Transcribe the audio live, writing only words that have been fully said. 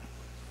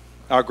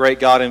our great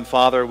God and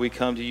Father, we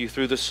come to you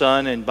through the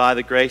Son and by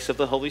the grace of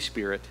the Holy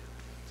Spirit.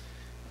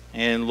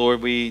 And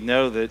Lord, we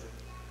know that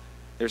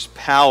there's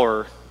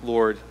power,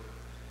 Lord,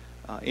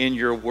 in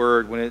your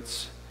word when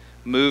it's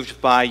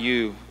moved by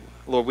you.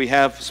 Lord, we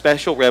have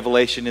special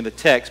revelation in the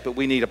text, but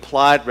we need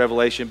applied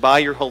revelation by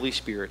your Holy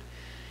Spirit.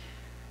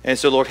 And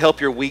so, Lord,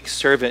 help your weak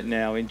servant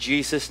now. In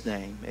Jesus'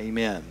 name,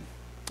 amen.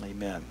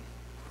 Amen.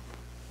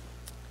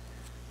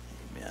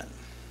 Amen.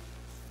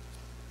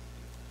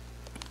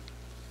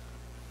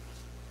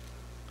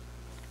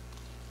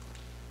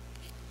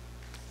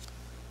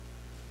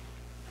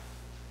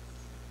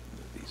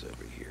 Move these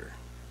over here.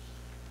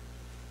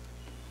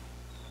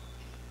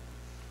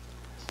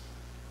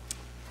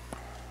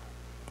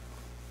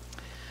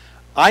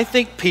 I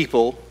think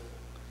people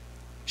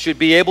should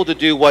be able to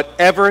do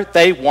whatever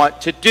they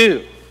want to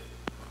do.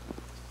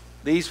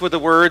 These were the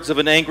words of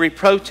an angry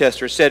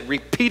protester said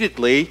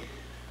repeatedly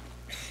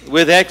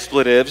with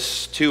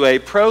expletives to a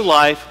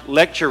pro-life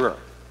lecturer.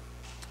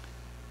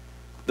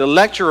 The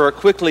lecturer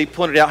quickly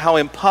pointed out how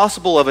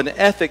impossible of an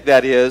ethic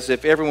that is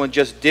if everyone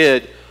just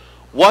did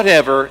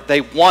whatever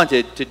they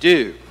wanted to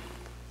do.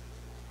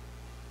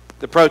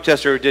 The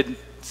protester didn't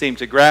seem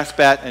to grasp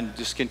that and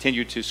just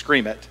continued to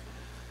scream it.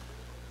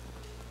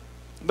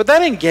 But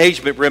that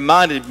engagement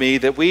reminded me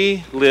that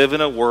we live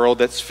in a world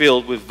that's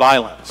filled with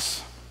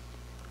violence.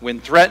 When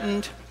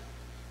threatened,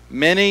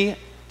 many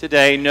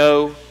today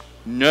know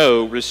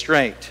no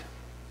restraint.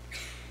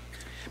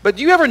 But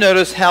do you ever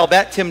notice how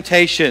that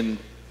temptation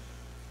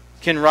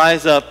can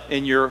rise up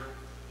in your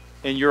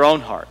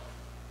own heart?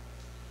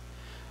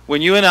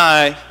 When you and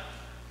I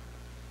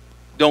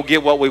don't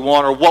get what we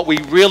want, or what we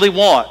really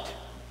want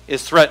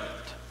is threatened.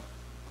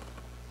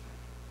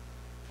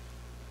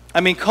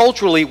 I mean,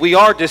 culturally, we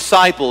are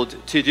discipled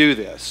to do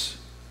this.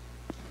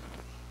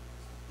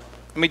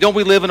 I mean, don't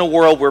we live in a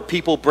world where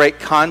people break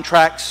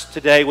contracts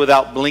today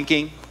without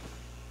blinking?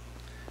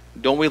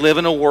 Don't we live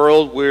in a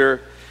world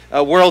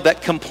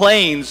that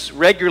complains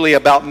regularly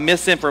about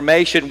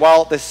misinformation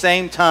while at the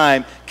same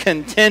time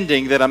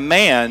contending that a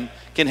man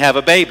can have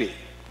a baby?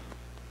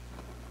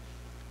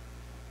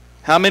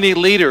 How many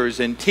leaders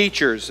and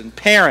teachers and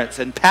parents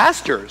and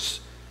pastors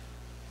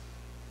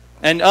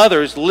and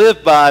others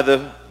live by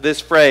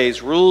this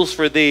phrase, rules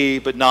for thee,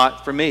 but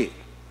not for me?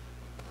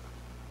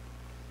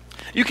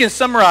 You can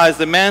summarize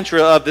the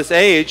mantra of this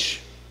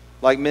age,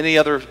 like many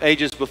other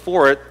ages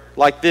before it,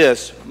 like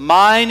this: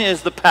 mine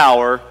is the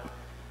power,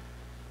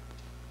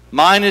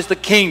 mine is the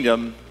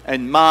kingdom,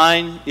 and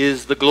mine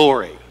is the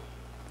glory.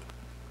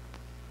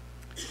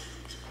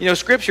 You know,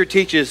 Scripture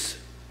teaches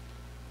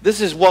this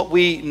is what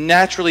we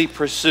naturally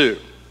pursue.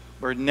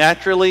 We're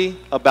naturally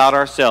about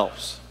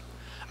ourselves.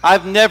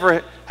 I've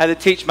never had to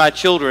teach my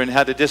children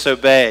how to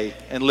disobey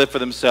and live for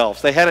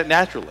themselves. They had it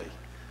naturally.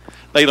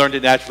 They learned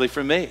it naturally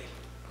from me.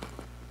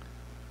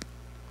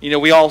 You know,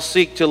 we all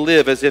seek to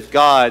live as if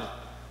God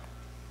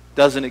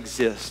doesn't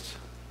exist.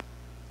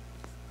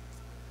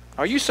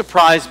 Are you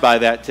surprised by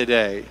that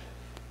today?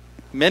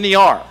 Many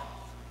are.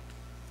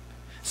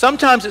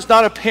 Sometimes it's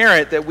not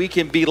apparent that we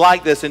can be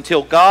like this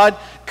until God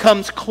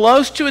comes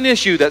close to an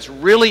issue that's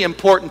really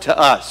important to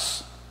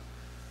us.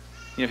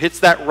 You know, hits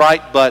that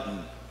right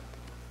button.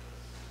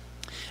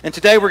 And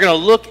today we're going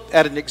to look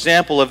at an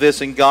example of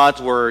this in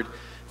God's Word.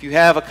 If you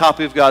have a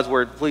copy of God's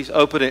Word, please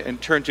open it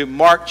and turn to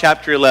Mark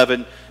chapter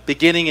 11,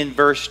 beginning in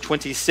verse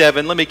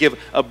 27. Let me give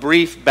a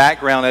brief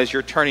background as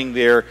you're turning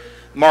there.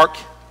 Mark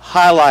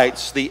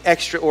highlights the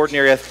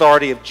extraordinary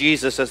authority of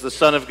Jesus as the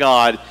Son of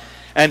God,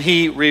 and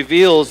he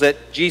reveals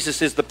that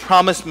Jesus is the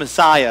promised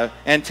Messiah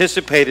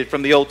anticipated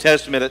from the Old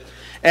Testament.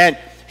 And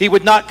he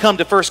would not come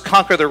to first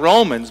conquer the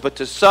Romans, but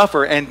to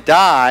suffer and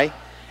die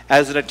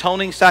as an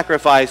atoning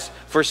sacrifice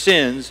for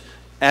sins,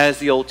 as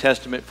the Old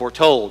Testament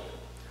foretold.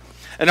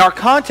 And our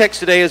context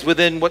today is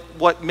within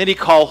what many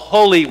call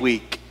Holy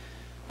Week.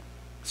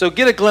 So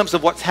get a glimpse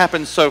of what's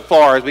happened so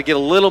far as we get a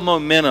little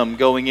momentum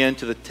going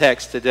into the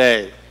text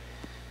today.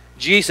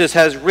 Jesus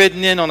has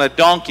ridden in on a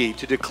donkey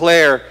to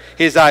declare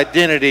his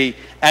identity,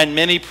 and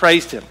many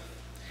praised him.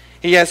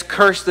 He has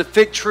cursed the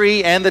fig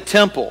tree and the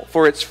temple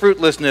for its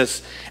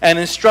fruitlessness, and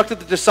instructed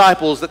the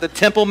disciples that the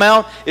Temple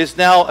Mount is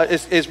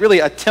really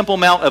a Temple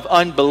Mount of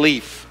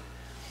unbelief.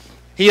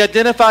 He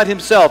identified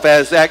himself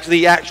as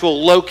the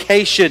actual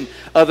location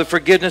of the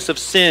forgiveness of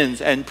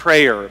sins and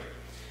prayer.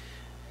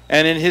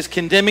 And in his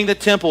condemning the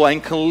temple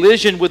and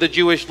collision with the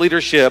Jewish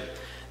leadership,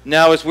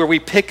 now is where we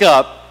pick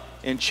up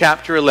in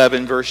chapter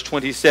 11, verse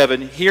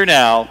 27. Hear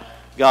now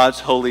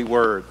God's holy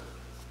word.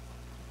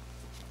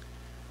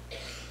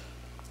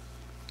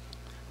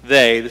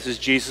 They, this is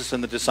Jesus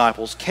and the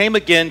disciples, came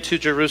again to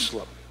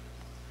Jerusalem.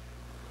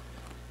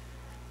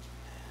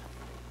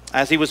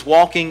 As he was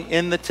walking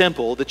in the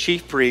temple, the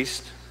chief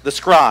priests, the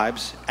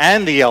scribes,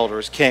 and the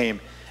elders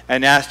came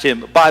and asked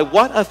him, "By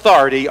what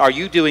authority are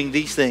you doing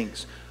these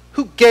things?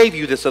 Who gave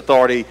you this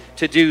authority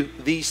to do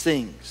these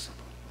things?"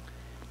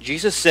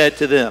 Jesus said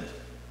to them,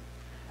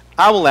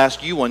 "I will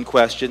ask you one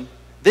question,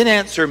 then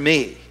answer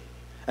me,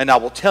 and I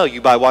will tell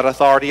you by what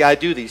authority I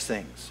do these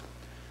things.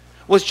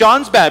 Was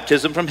John's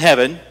baptism from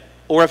heaven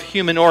or of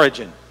human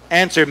origin?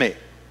 Answer me.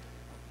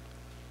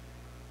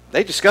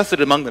 They discussed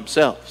it among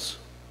themselves.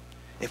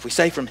 If we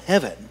say from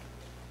heaven,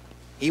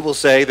 he will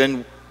say,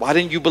 then why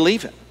didn't you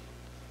believe him?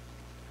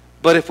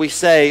 But if we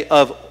say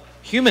of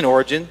human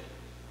origin,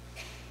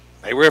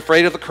 they were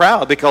afraid of the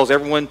crowd because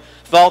everyone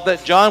thought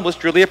that John was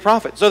truly a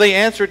prophet. So they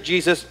answered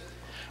Jesus,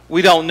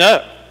 we don't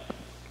know.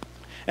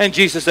 And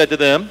Jesus said to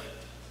them,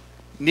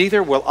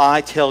 neither will I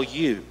tell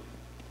you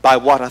by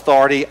what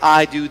authority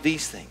I do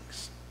these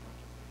things.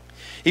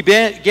 He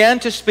began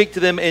to speak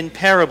to them in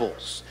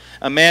parables.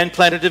 A man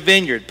planted a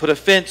vineyard, put a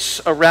fence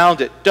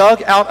around it,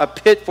 dug out a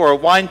pit for a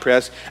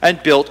winepress,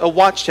 and built a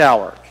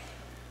watchtower.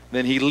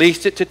 Then he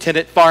leased it to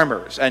tenant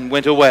farmers and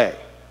went away.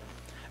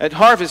 At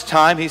harvest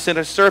time, he sent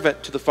a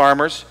servant to the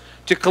farmers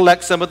to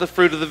collect some of the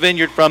fruit of the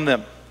vineyard from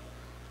them.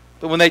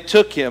 But they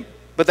took him,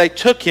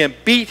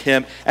 beat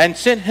him, and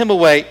sent him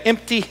away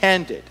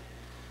empty-handed.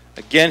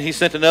 Again, he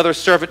sent another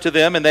servant to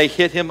them, and they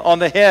hit him on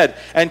the head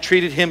and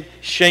treated him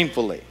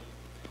shamefully.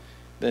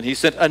 Then he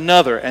sent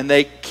another, and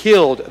they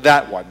killed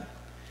that one.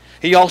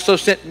 He also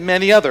sent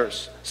many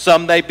others.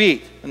 Some they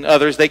beat, and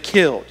others they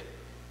killed.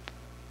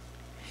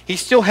 He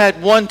still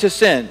had one to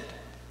send,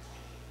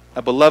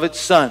 a beloved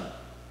son.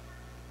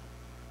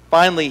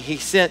 Finally, he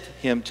sent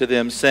him to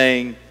them,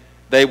 saying,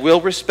 they will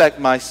respect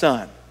my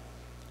son.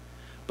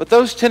 But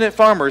those tenant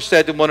farmers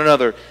said to one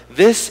another,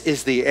 this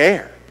is the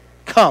heir.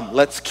 Come,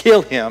 let's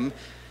kill him,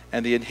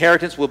 and the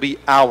inheritance will be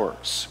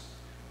ours.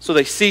 So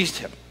they seized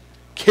him,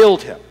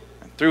 killed him,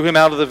 and threw him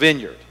out of the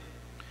vineyard.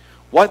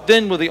 What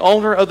then will the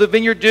owner of the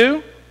vineyard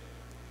do?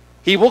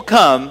 He will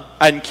come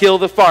and kill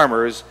the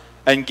farmers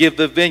and give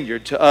the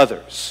vineyard to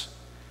others.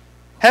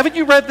 Haven't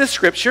you read this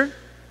scripture?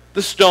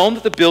 The stone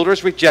that the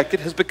builders rejected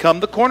has become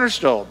the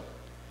cornerstone.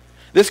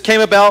 This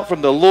came about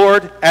from the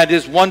Lord and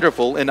is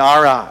wonderful in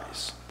our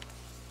eyes.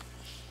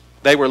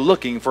 They were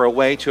looking for a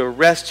way to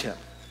arrest him,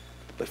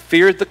 but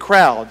feared the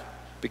crowd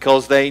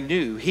because they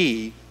knew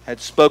he had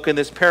spoken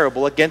this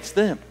parable against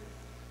them.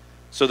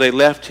 So they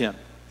left him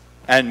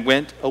and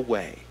went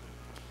away.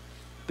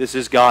 This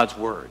is God's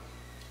word.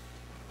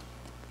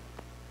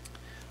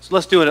 So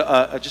let's do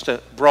just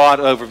a broad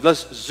overview.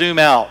 Let's zoom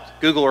out.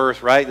 Google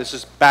Earth, right? Let's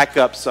just back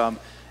up some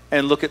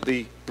and look at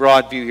the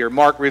broad view here.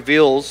 Mark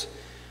reveals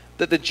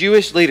that the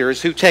Jewish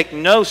leaders, who take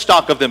no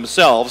stock of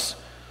themselves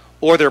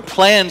or their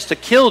plans to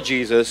kill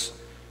Jesus,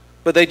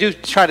 but they do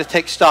try to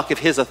take stock of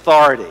his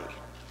authority.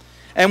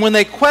 And when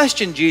they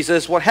question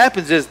Jesus, what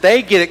happens is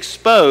they get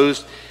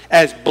exposed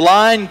as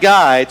blind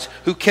guides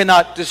who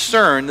cannot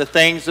discern the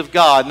things of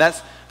God. And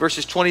that's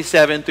verses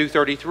 27 through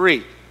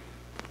 33.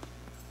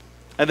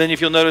 And then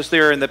if you'll notice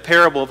there in the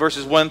parable,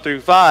 verses 1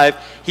 through 5,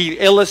 he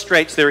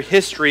illustrates their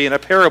history in a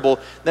parable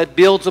that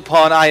builds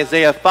upon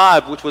Isaiah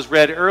 5, which was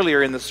read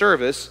earlier in the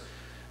service,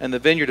 and the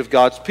vineyard of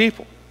God's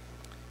people.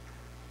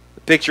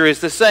 The picture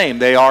is the same.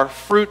 They are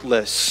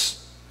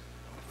fruitless,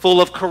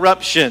 full of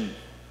corruption,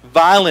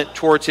 violent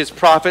towards his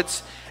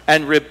prophets,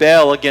 and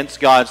rebel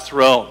against God's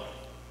throne.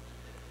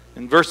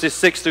 In verses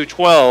 6 through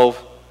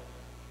 12,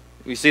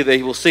 we see that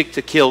he will seek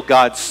to kill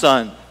God's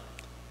son.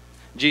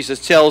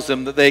 Jesus tells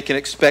them that they can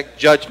expect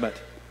judgment,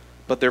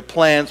 but their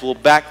plans will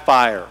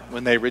backfire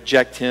when they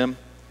reject him,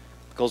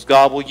 because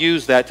God will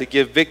use that to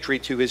give victory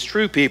to his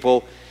true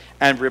people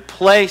and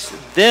replace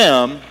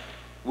them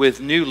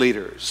with new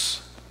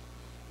leaders.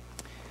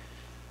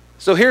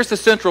 So here's the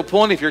central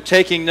point. If you're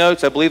taking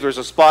notes, I believe there's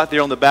a spot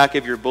there on the back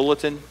of your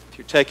bulletin. If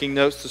you're taking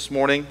notes this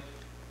morning,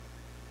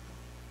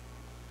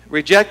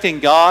 rejecting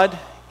God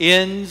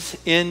ends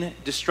in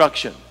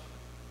destruction.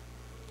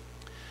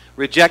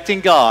 Rejecting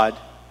God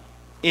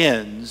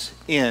ends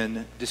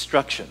in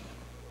destruction.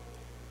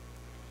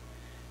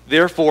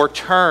 Therefore,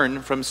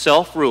 turn from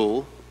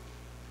self-rule,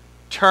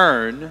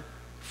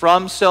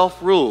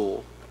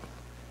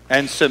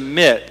 and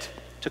submit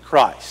to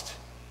Christ.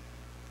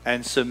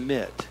 And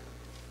submit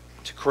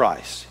to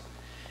Christ.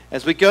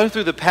 As we go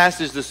through the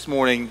passage this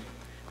morning,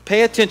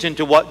 pay attention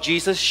to what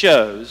Jesus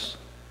shows,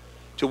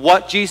 to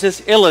what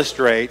Jesus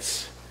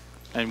illustrates,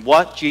 and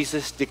what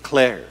Jesus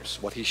declares.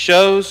 What he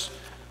shows,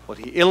 what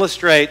he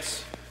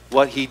illustrates,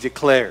 what he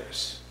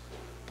declares.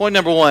 Point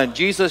number one,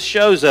 Jesus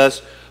shows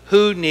us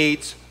who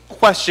needs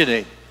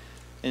questioning.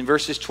 In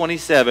verses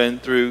 27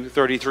 through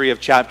 33 of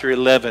chapter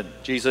 11,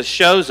 Jesus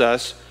shows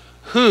us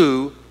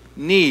who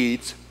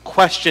needs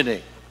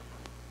questioning.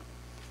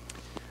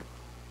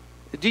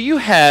 Do you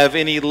have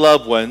any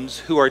loved ones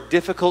who are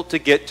difficult to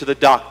get to the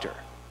doctor?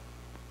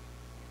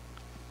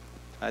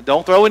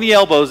 Don't throw any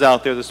elbows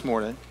out there this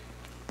morning.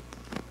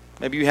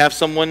 Maybe you have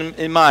someone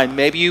in mind.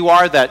 Maybe you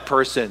are that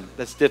person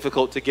that's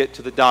difficult to get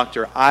to the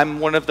doctor. I'm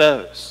one of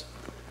those.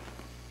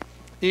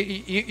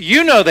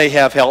 You know they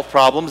have health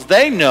problems.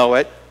 They know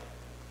it.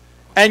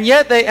 And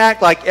yet they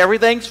act like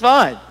everything's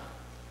fine.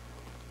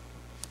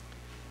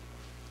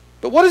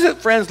 But what does it,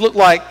 friends, look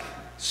like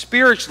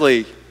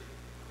spiritually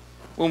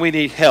when we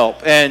need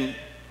help and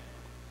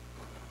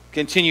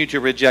continue to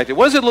reject it?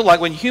 What does it look like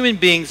when human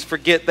beings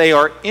forget they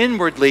are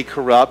inwardly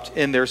corrupt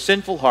in their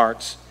sinful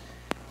hearts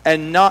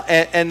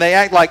and they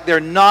act like they're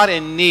not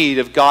in need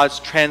of God's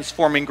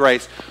transforming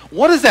grace.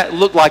 What does that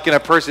look like in a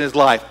person's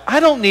life? I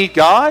don't need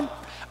God.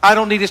 I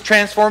don't need his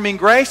transforming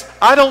grace.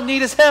 I don't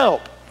need his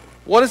help.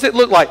 What does it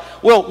look like?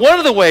 Well, one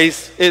of the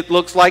ways it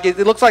looks like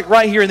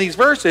right here in these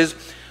verses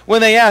when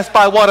they ask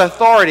by what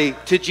authority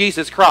to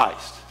Jesus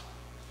Christ.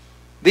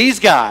 These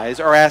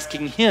guys are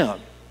asking him,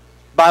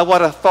 by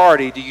what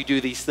authority do you do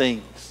these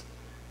things?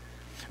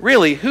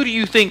 Really, who do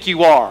you think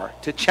you are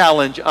to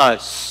challenge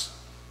us?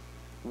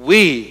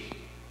 We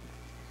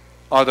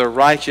are the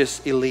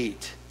righteous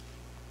elite.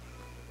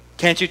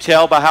 Can't you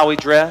tell by how we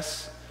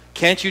dress?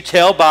 Can't you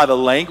tell by the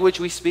language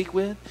we speak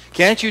with?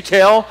 Can't you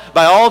tell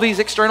by all these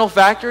external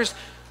factors?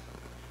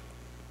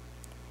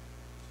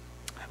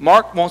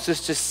 Mark wants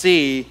us to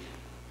see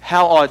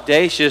how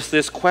audacious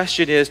this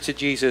question is to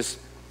Jesus,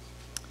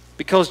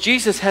 because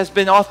Jesus has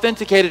been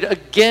authenticated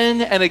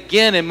again and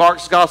again in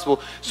Mark's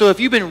gospel. So if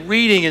you've been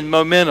reading in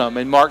Momentum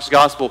in Mark's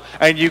gospel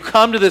and you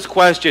come to this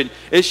question,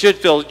 it should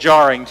feel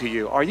jarring to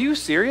you. Are you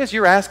serious?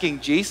 You're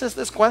asking Jesus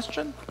this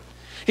question?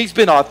 He's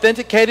been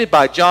authenticated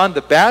by John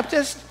the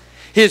Baptist.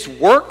 His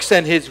works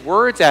and his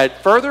words add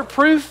further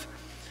proof.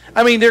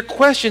 I mean, their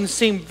questions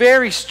seem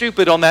very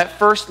stupid on that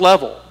first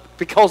level,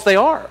 because they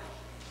are.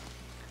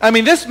 I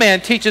mean, this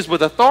man teaches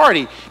with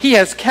authority. He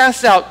has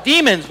cast out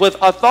demons with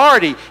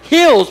authority,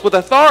 heals with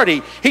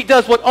authority. He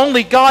does what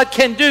only God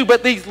can do,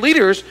 but these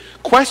leaders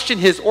question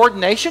his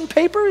ordination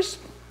papers?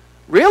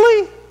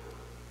 Really?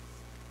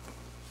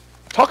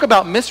 Talk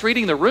about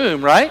misreading the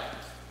room, right?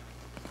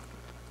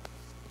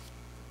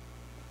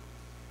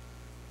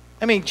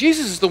 I mean,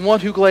 Jesus is the one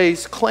who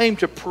lays claim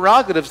to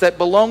prerogatives that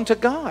belong to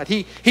God.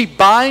 He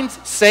binds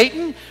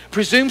Satan,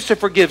 presumes to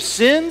forgive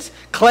sins,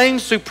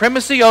 claims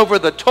supremacy over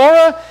the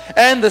Torah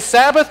and the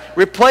Sabbath,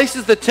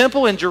 replaces the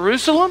temple in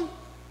Jerusalem.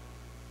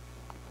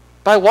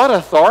 By what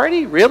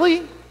authority?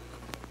 Really?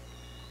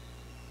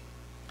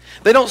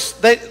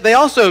 They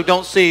also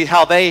don't see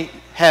how they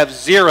have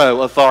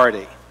zero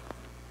authority.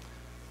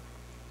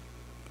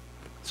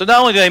 So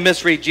not only do they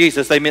misread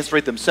Jesus, they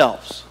misread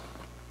themselves.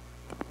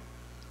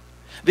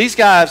 These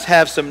guys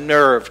have some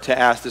nerve to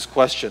ask this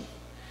question.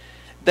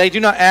 They do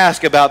not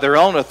ask about their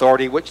own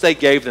authority, which they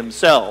gave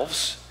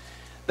themselves.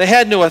 They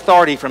had no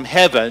authority from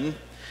heaven.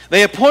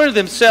 They appointed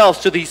themselves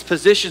to these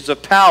positions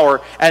of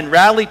power and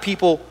rallied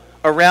people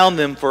around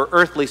them for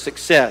earthly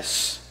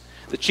success.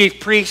 The chief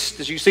priests,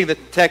 as you see in the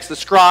text, the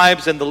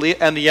scribes and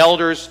the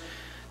elders,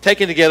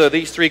 taken together,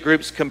 these three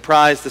groups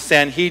comprise the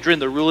Sanhedrin,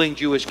 the ruling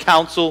Jewish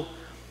council,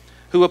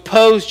 who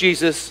opposed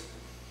Jesus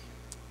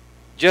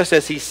just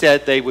as he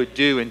said they would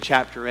do in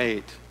chapter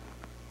 8.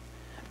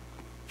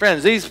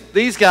 Friends,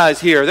 these guys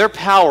here, their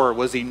power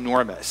was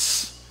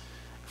enormous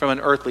from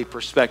an earthly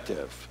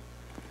perspective.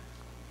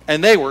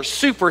 And they were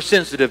super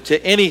sensitive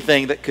to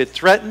anything that could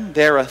threaten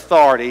their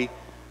authority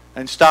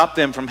and stop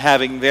them from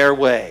having their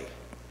way.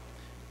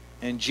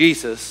 And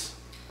Jesus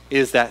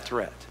is that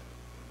threat.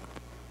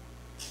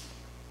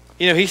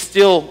 You know, he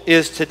still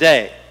is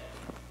today.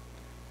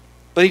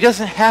 But he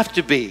doesn't have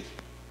to be.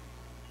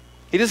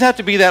 He doesn't have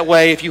to be that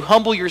way if you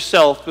humble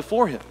yourself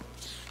before him.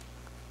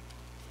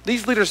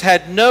 These leaders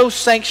had no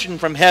sanction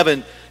from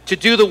heaven to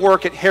do the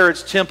work at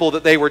Herod's temple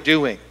that they were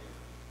doing.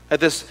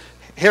 At this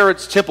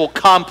Herod's temple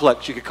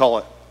complex, you could call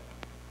it.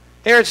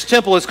 Herod's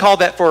temple is called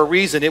that for a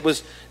reason. It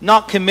was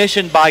not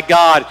commissioned by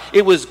God.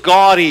 It was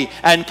gaudy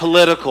and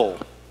political.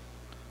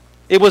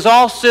 It was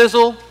all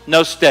sizzle,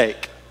 no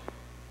steak.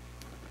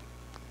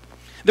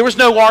 There was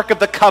no Ark of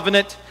the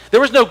Covenant.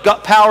 There was no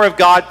power of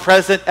God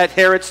present at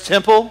Herod's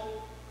temple.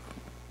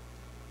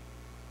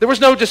 There was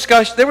no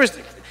discussion. There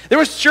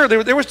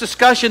was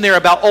discussion there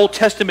about Old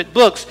Testament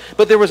books,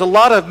 but there was a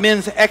lot of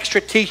men's extra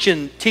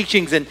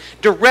teachings and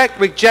direct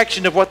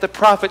rejection of what the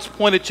prophets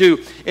pointed to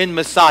in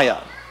Messiah.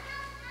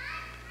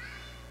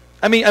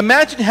 I mean,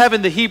 imagine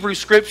having the Hebrew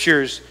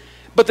Scriptures,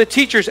 but the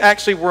teachers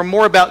actually were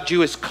more about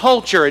Jewish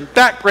culture and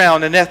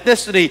background and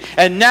ethnicity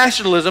and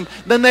nationalism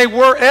than they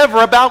were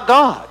ever about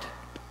God.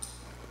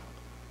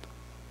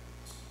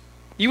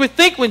 You would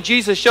think when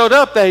Jesus showed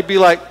up, they'd be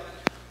like,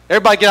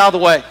 everybody get out of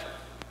the way.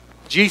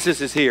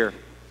 Jesus is here.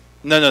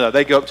 No.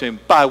 They go up to him.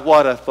 By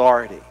what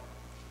authority?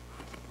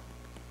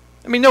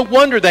 I mean, no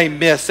wonder they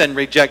miss and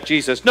reject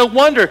Jesus. No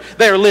wonder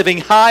they're living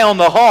high on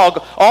the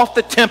hog off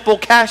the temple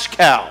cash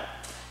cow.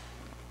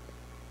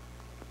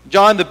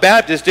 John the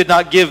Baptist did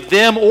not give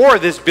them or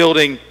this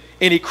building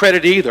any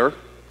credit either.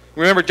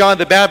 Remember, John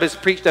the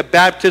Baptist preached a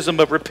baptism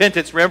of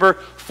repentance, remember,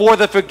 for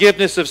the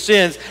forgiveness of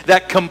sins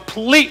that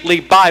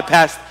completely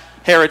bypassed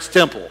Herod's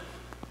temple.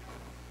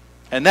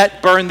 And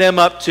that burned them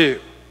up too.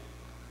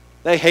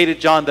 They hated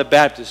John the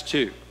Baptist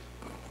too.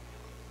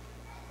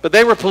 But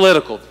they were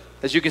political,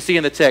 as you can see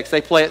in the text.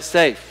 They play it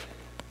safe.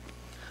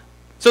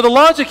 So the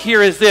logic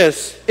here is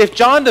this. If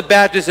John the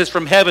Baptist is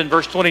from heaven,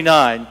 verse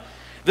 29,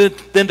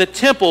 then the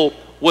temple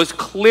was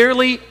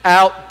clearly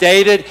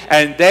outdated,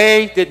 and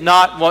they did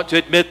not want to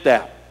admit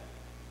that.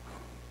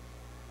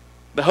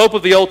 The hope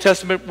of the Old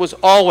Testament was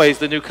always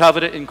the new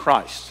covenant in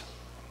Christ.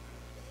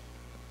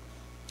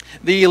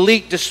 The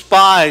elite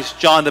despise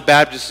John the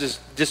Baptist's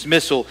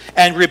dismissal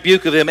and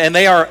rebuke of him, and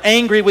they are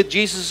angry with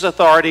Jesus'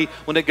 authority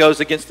when it goes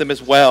against them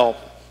as well.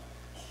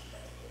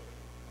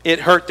 It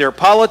hurt their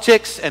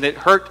politics and it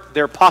hurt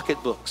their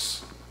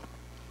pocketbooks.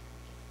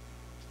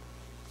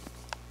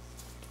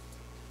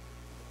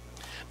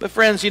 But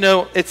friends,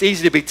 it's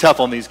easy to be tough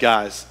on these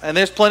guys, and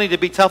there's plenty to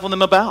be tough on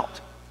them about.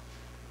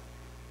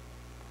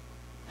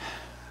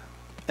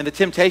 And the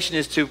temptation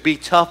is to be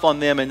tough on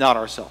them and not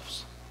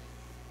ourselves.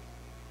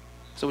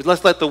 So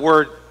let's let the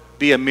Word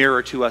be a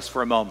mirror to us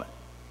for a moment.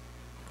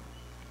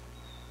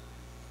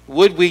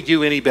 Would we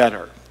do any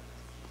better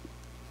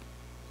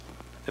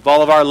if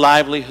all of our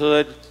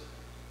livelihood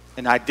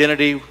and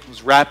identity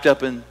was wrapped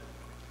up in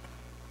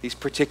these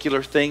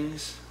particular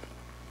things?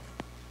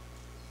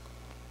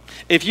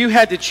 If you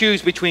had to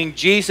choose between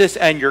Jesus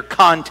and your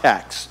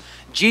contacts,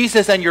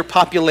 Jesus and your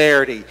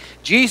popularity,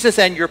 Jesus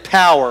and your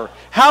power,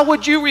 how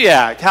would you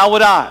react? How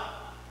would I?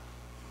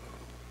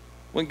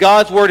 When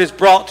God's Word is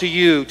brought to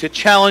you to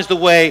challenge the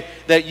way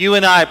that you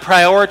and I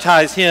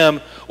prioritize Him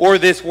or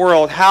this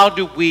world, how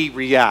do we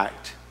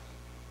react?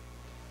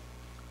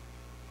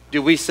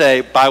 Do we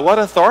say, by what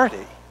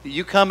authority do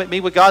you come at me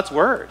with God's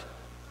Word?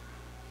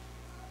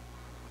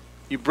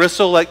 You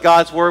bristle at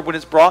God's Word when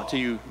it's brought to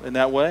you in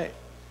that way.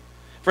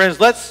 Friends,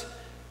 let's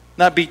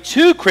not be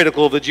too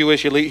critical of the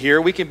Jewish elite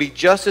here. We can be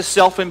just as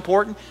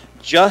self-important,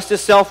 just as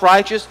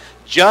self-righteous,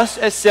 just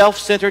as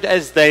self-centered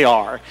as they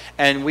are.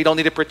 And we don't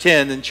need to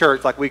pretend in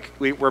church like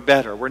we're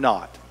better. We're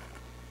not.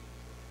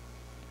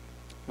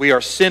 We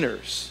are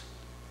sinners.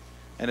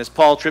 And as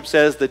Paul Tripp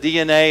says, the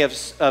DNA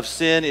of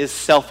sin is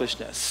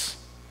selfishness.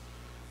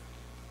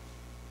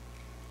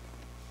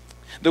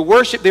 The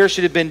worship there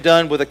should have been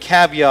done with a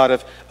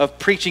caveat of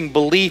preaching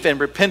belief and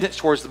repentance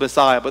towards the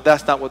Messiah, but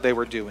that's not what they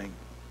were doing.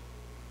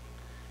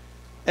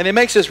 And it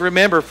makes us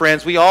remember,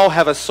 friends, we all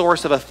have a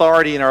source of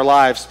authority in our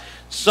lives.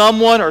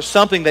 Someone or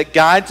something that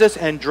guides us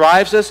and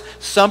drives us,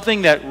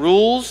 something that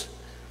rules.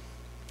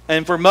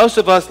 And for most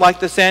of us,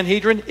 like the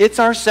Sanhedrin, it's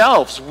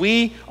ourselves.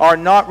 We are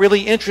not really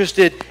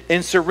interested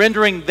in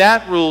surrendering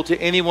that rule to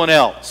anyone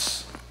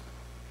else.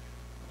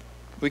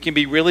 We can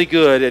be really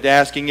good at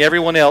asking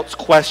everyone else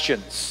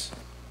questions.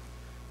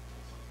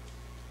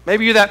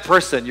 Maybe you're that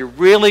person. You're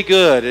really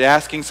good at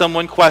asking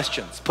someone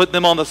questions, putting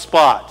them on the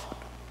spot.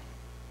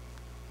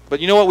 But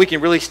you know what we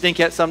can really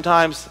stink at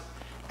sometimes?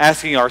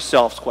 Asking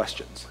ourselves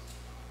questions.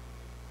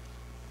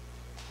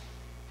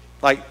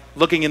 Like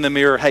looking in the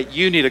mirror, hey,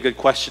 you need a good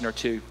question or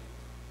two.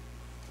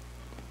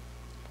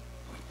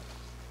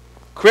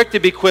 Quick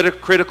to be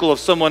critical of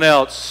someone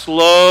else,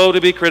 slow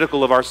to be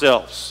critical of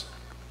ourselves.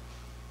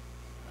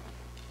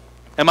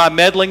 Am I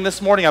meddling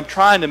this morning? I'm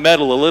trying to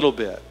meddle a little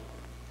bit.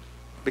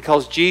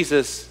 Because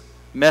Jesus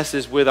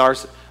messes with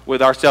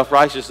our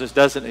self-righteousness,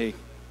 doesn't he?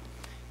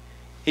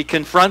 He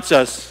confronts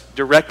us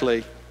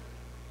directly.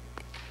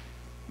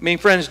 I mean,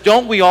 friends,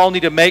 don't we all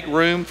need to make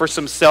room for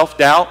some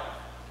self-doubt?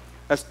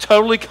 That's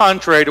totally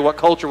contrary to what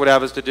culture would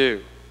have us to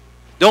do.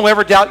 Don't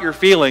ever doubt your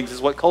feelings is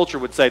what culture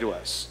would say to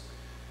us.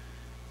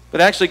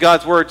 But actually,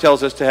 God's Word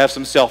tells us to have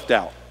some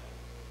self-doubt.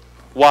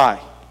 Why?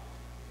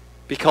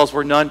 Because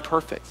we're none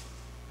perfect.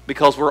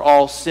 Because we're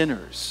all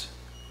sinners.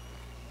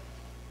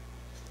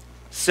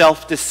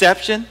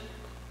 Self-deception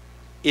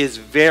is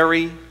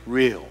very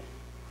real.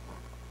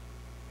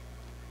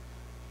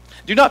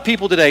 Do not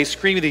people today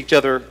scream at each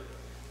other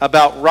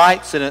about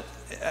rights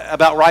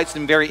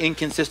in very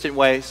inconsistent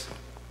ways?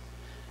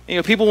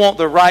 People want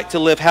the right to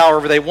live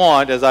however they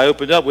want, as I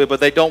opened up with, but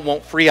they don't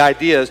want free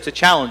ideas to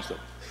challenge them.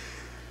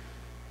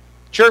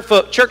 Church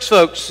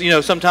folks,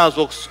 sometimes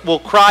will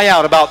cry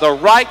out about the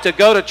right to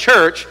go to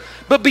church,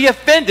 but be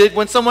offended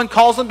when someone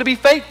calls them to be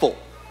faithful.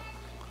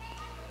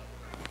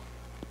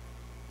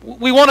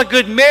 We want a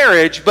good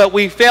marriage, but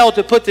we fail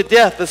to put to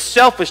death the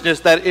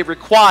selfishness that it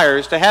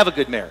requires to have a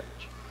good marriage.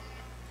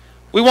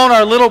 We want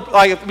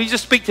our we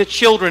just speak to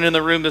children in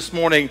the room this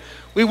morning.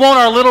 We want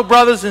our little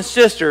brothers and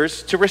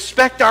sisters to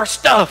respect our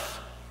stuff.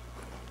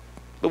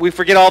 But we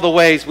forget all the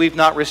ways we've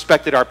not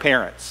respected our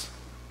parents.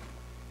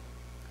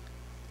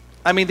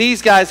 I mean,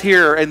 these guys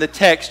here in the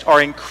text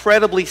are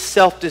incredibly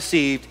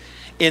self-deceived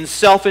in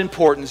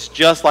self-importance,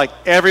 just like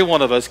every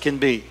one of us can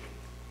be.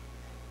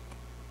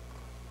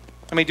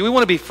 I mean, do we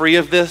want to be free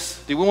of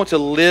this? Do we want to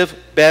live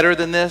better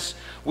than this?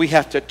 We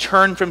have to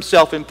turn from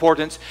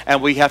self-importance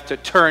and we have to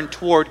turn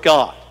toward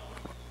God.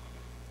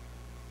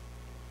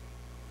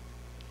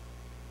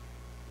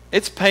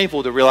 It's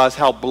painful to realize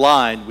how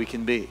blind we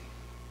can be.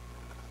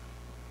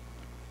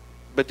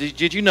 But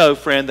did you know,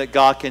 friend, that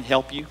God can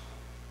help you?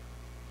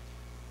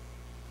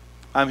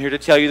 I'm here to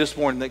tell you this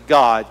morning that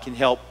God can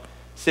help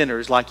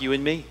sinners like you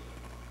and me.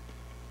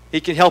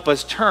 He can help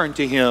us turn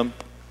to Him.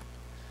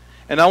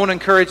 And I want to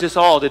encourage us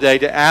all today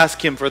to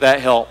ask Him for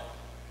that help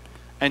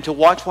and to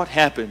watch what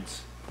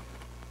happens.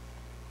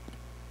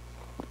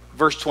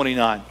 Verse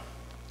 29.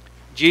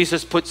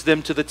 Jesus puts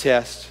them to the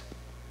test.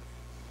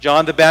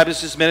 John the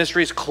Baptist's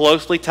ministry is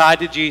closely tied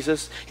to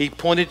Jesus. He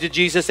pointed to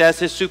Jesus as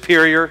his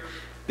superior.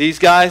 These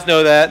guys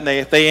know that, and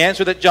if they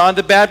answer that John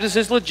the Baptist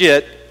is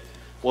legit,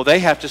 well, they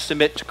have to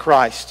submit to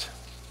Christ.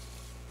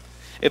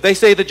 If they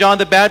say that John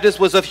the Baptist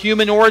was of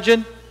human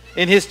origin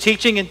in his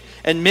teaching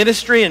and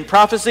ministry and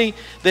prophecy,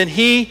 then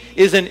he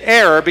is in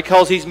error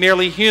because he's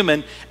merely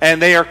human,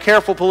 and they are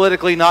careful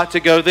politically not to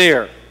go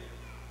there.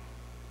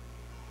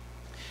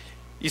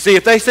 You see,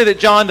 if they say that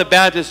John the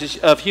Baptist is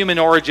of human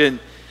origin,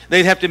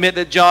 they'd have to admit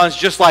that John's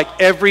just like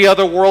every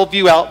other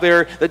worldview out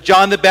there, that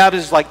John the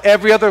Baptist is like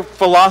every other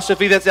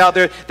philosophy that's out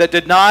there that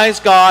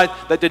denies God,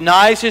 that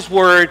denies his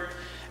word,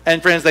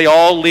 and friends, they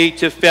all lead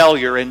to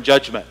failure and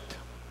judgment.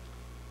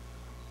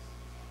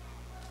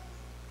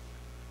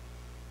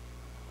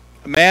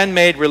 A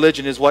man-made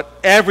religion is what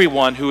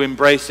everyone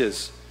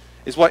embraces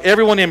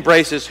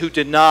who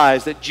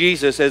denies that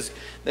Jesus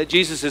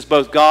is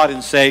both God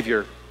and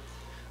Savior.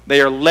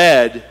 They are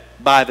led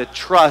by the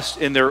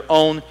trust in their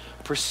own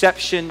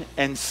perception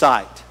and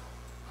sight.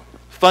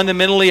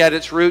 Fundamentally, at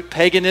its root,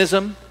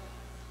 paganism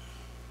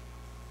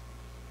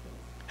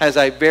has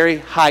a very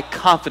high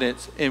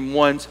confidence in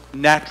one's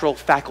natural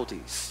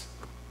faculties.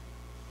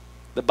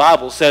 The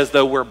Bible says,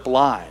 though, we're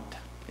blind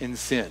in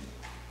sin,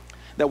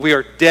 that we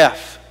are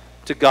deaf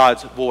to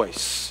God's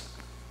voice.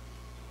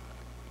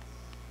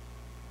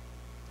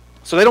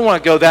 So they don't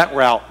want to go that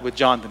route with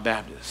John the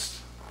Baptist.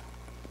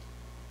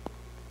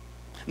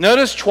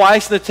 Notice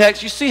twice in the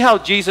text, you see how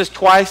Jesus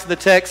twice in the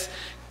text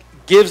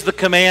gives the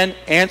command,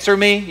 answer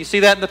me? You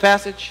see that in the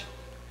passage?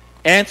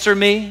 Answer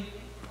me.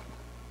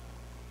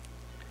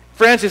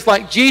 Friends, it's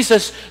like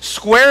Jesus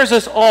squares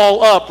us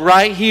all up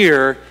right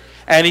here,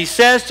 and he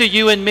says to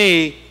you and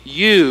me,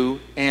 you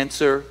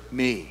answer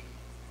me.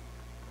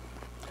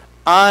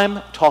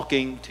 I'm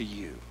talking to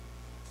you.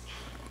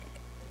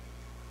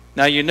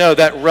 Now you know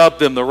that rubbed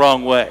them the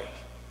wrong way.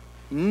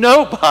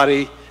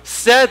 Nobody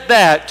said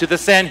that to the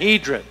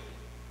Sanhedrin.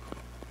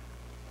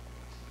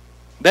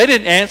 They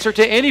didn't answer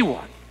to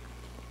anyone.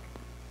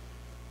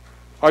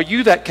 Are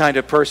you that kind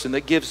of person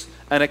that gives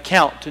an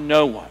account to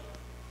no one?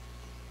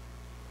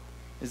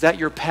 Is that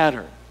your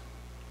pattern?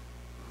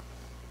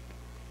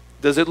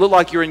 Does it look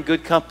like you're in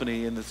good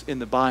company in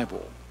the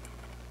Bible?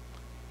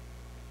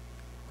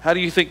 How do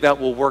you think that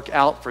will work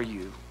out for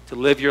you to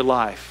live your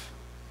life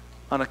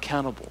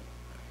unaccountable?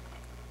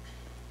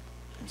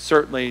 And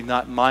certainly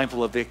not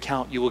mindful of the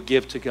account you will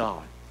give to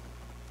God.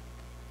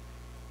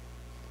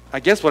 I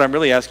guess what I'm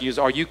really asking you is,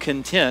 are you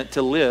content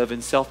to live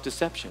in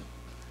self-deception?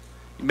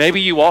 Maybe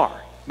you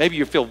are. Maybe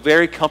you feel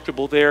very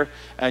comfortable there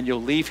and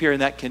you'll leave here in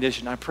that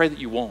condition. I pray that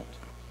you won't.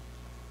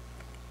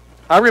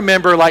 I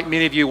remember, like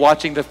many of you,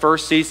 watching the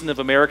first season of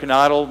American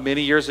Idol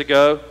many years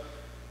ago.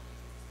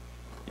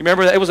 You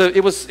remember that?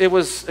 It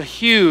was a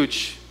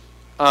huge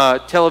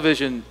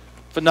television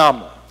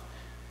phenomenon.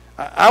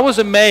 I was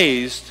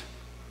amazed,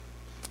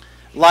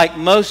 like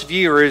most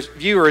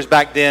viewers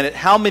back then, at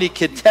how many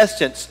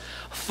contestants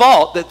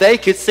thought that they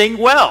could sing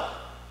well.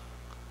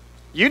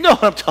 You know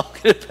what I'm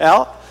talking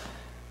about.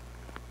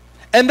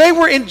 And they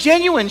were in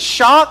genuine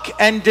shock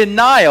and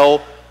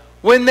denial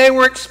when they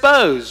were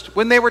exposed,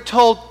 when they were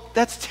told,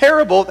 that's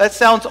terrible, that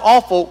sounds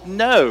awful.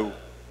 No.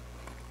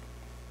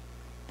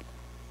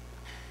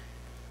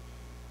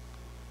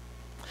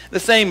 The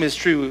same is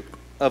true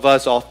of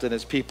us often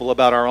as people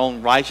about our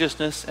own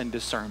righteousness and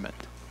discernment.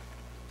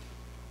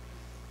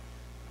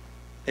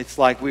 It's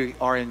like we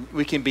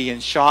can be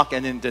in shock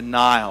and in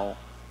denial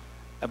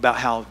about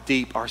how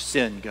deep our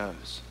sin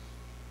goes.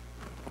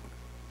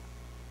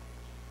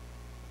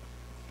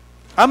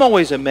 I'm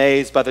always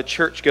amazed by the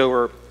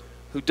churchgoer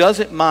who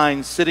doesn't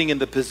mind sitting in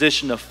the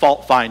position of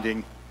fault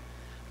finding,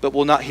 but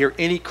will not hear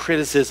any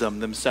criticism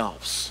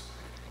themselves.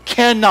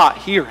 Cannot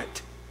hear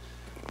it.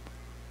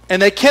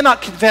 And they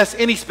cannot confess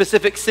any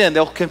specific sin.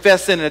 They'll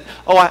confess sin and,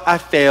 I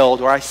failed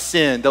or I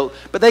sinned.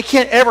 But they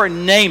can't ever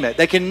name it.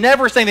 They can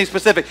never say anything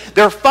specific.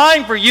 They're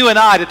fine for you and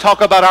I to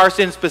talk about our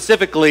sin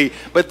specifically,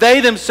 but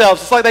they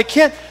themselves, it's like they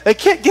can't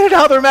get it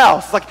out of their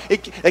mouths. It's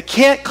like they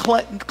can't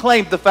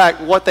claim the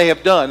fact what they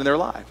have done in their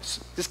lives.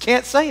 Just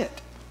can't say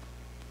it.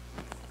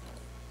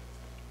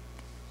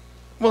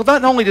 Well,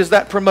 not only does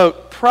that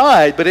promote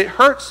pride, but it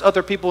hurts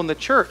other people in the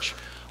church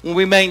when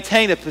we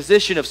maintain a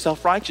position of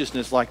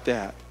self-righteousness like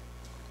that.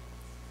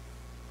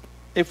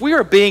 If we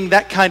are being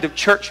that kind of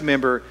church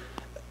member,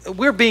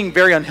 we're being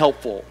very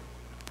unhelpful.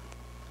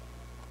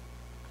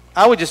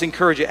 I would just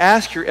encourage you,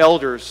 ask your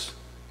elders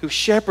who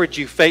shepherd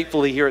you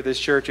faithfully here at this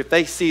church if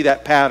they see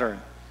that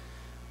pattern.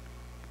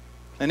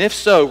 And if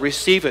so,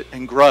 receive it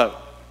and grow.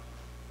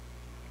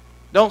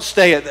 Don't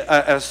stay at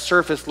a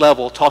surface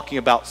level talking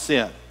about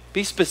sin.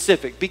 Be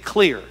specific, be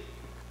clear.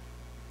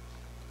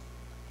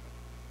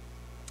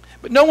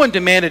 But no one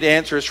demanded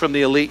answers from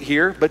the elite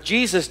here, but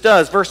Jesus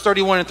does. Verse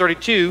 31 and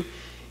 32,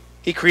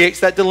 he creates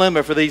that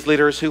dilemma for these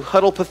leaders who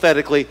huddle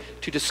pathetically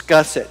to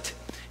discuss it.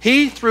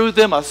 He threw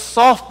them a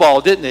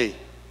softball, didn't he?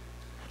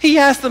 He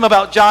asked them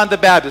about John the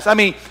Baptist. I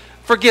mean,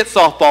 forget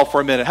softball for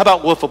a minute. How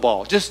about wiffle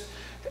ball? Just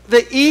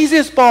the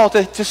easiest ball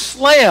to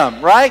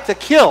slam, right? To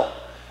kill.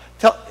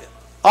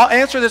 I'll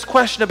answer this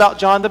question about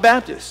John the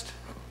Baptist.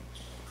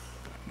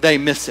 They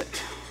miss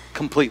it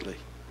completely.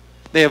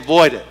 They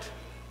avoid it.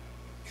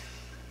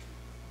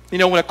 You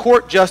know, when a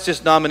court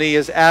justice nominee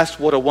is asked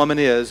what a woman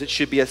is, it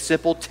should be a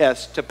simple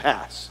test to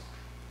pass.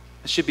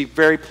 It should be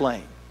very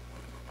plain.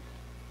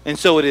 And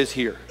so it is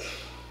here.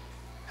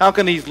 How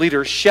can these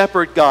leaders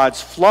shepherd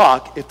God's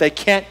flock if they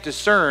can't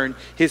discern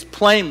his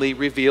plainly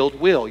revealed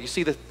will? You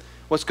see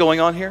what's going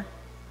on here?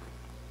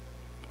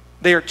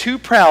 They are too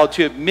proud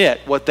to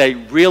admit what they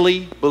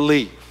really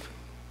believe.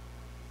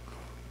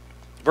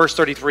 Verse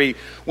 33,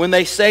 when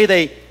they say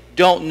they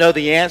don't know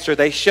the answer,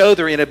 they show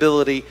their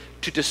inability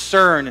to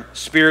discern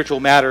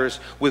spiritual matters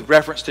with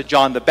reference to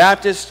John the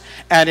Baptist,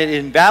 and it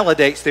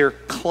invalidates their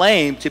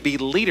claim to be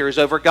leaders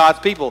over God's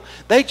people.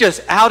 They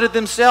just outed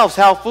themselves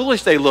how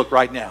foolish they look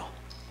right now.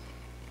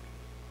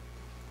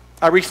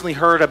 I recently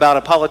heard about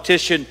a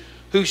politician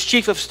whose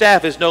chief of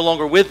staff is no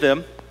longer with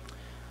them,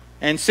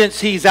 and since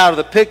he's out of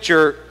the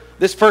picture,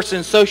 this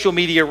person's social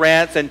media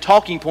rants and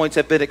talking points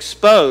have been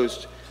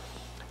exposed.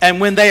 And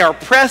when they are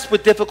pressed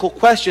with difficult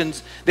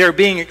questions, they're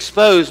being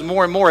exposed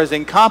more and more as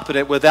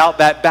incompetent without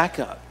that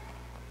backup.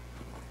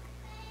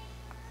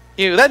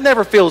 You know, that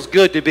never feels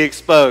good to be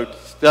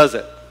exposed, does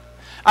it?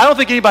 I don't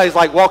think anybody's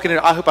like walking in.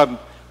 I hope I'm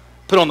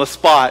put on the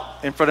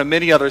spot in front of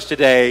many others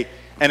today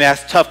and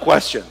asked tough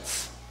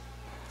questions.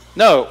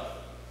 No.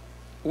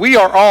 We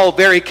are all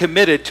very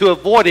committed to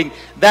avoiding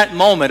that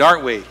moment,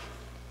 aren't we?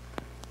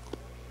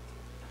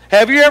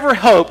 Have you ever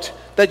hoped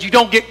that you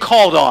don't get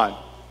called on?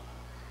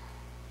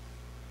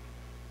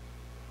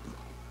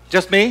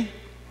 Just me?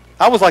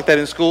 I was like that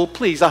in school.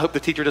 Please, I hope the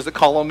teacher doesn't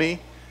call on me.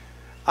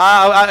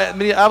 I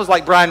was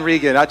like Brian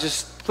Regan.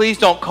 Please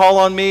don't call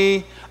on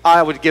me.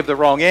 I would give the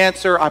wrong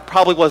answer. I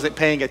probably wasn't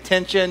paying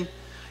attention.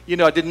 You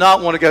know, I did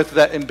not want to go through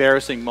that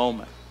embarrassing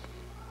moment.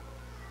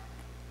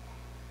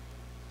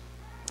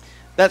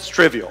 That's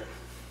trivial.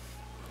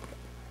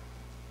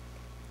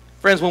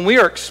 Friends, when we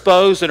are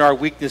exposed in our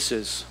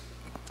weaknesses,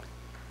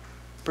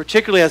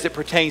 particularly as it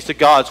pertains to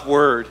God's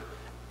word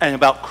and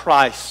about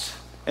Christ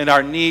and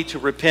our need to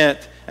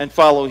repent and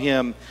follow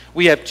him,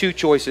 we have two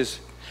choices.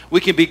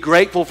 We can be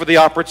grateful for the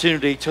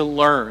opportunity to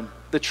learn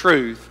the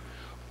truth,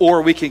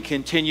 or we can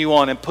continue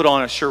on and put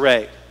on a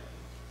charade.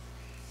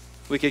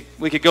 We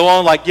could go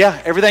on like,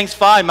 yeah, everything's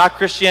fine. My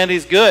Christianity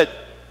is good.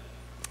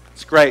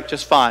 It's great,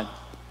 just fine.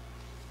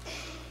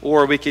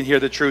 Or we can hear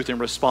the truth and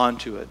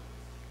respond to it.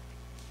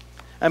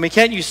 I mean,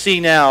 can't you see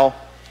now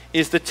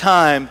is the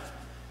time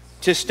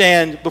to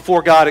stand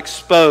before God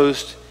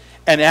exposed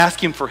and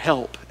ask him for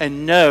help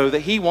and know that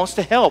he wants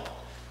to help.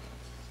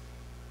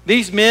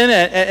 These men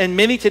and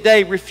many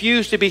today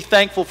refuse to be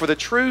thankful for the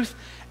truth,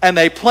 and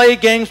they play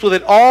games with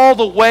it all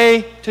the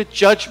way to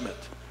judgment.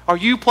 Are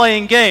you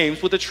playing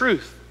games with the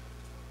truth?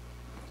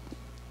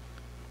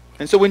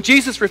 And so when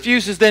Jesus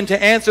refuses then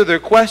to answer their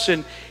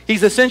question,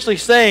 he's essentially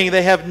saying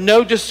they have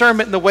no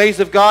discernment in the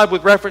ways of God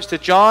with reference to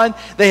John.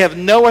 They have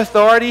no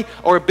authority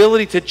or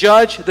ability to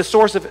judge the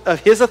source of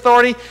his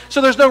authority,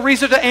 so there's no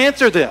reason to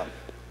answer them.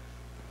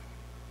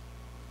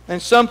 And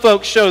some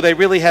folks show they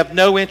really have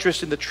no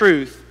interest in the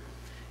truth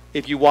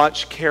if you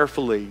watch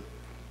carefully.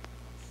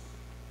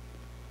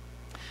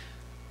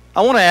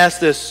 I want to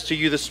ask this to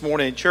you this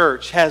morning in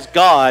church. Has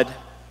God,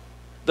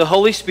 the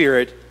Holy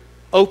Spirit,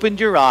 opened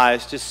your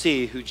eyes to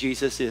see who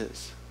Jesus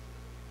is?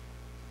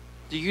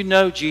 Do you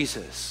know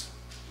Jesus?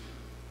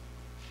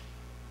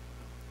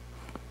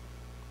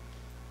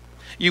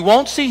 You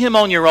won't see him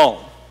on your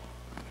own.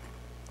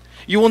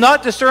 You will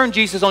not discern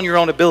Jesus on your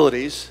own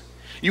abilities.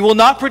 You will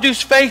not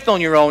produce faith on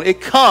your own. It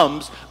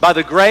comes by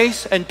the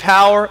grace and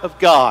power of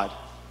God.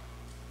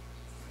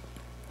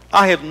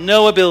 I have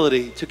no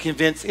ability to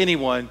convince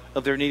anyone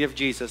of their need of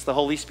Jesus. The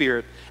Holy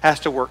Spirit has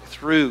to work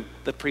through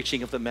the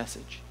preaching of the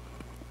message.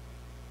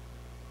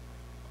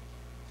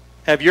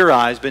 Have your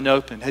eyes been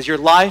opened? Has your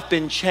life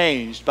been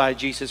changed by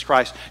Jesus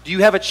Christ? Do you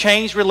have a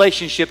changed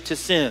relationship to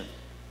sin?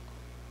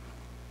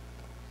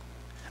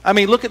 I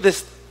mean, look at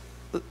this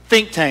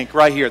think tank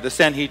right here, the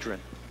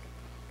Sanhedrin.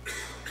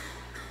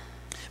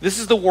 This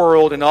is the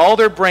world and all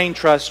their brain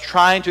trust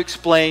trying to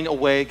explain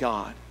away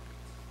God.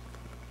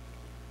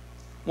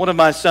 One of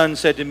my sons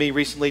said to me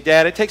recently,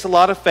 Dad, it takes a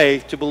lot of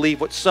faith to believe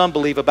what some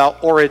believe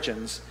about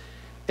origins.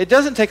 It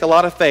doesn't take a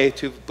lot of faith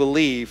to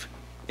believe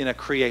in a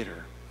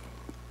creator.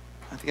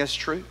 I think that's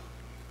true.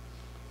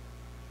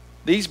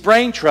 These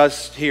brain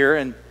trusts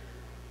here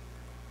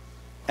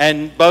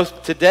and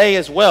both today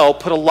as well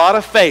put a lot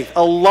of faith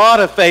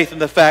in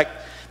the fact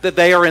that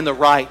they are in the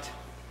right.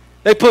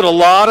 They put a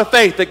lot of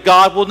faith that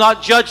God will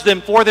not judge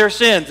them for their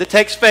sins. It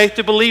takes faith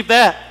to believe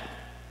that.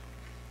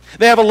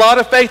 They have a lot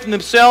of faith in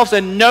themselves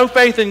and no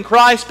faith in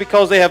Christ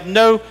because they have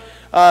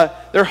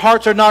their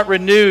hearts are not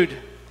renewed.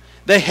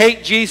 They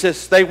hate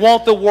Jesus. They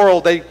want the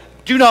world. They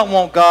do not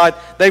want God.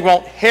 They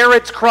want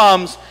Herod's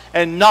crumbs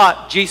and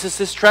not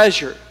Jesus'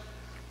 treasure.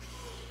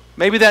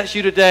 Maybe that's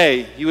you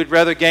today. You would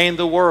rather gain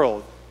the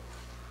world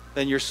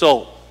than your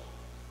soul.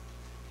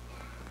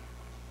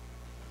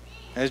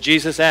 As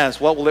Jesus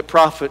asked, what will it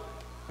profit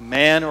a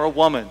man or a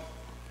woman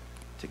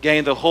to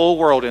gain the whole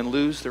world and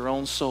lose their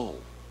own soul?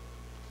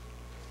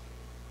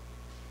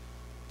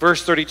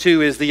 Verse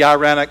 32 is the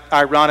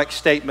ironic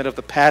statement of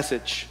the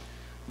passage.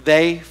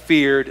 They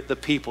feared the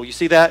people. You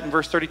see that in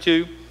verse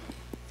 32?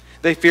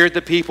 They feared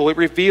the people. It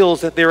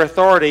reveals that their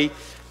authority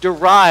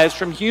derives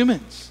from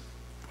humans.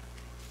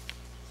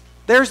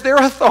 There's their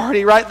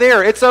authority right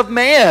there. It's of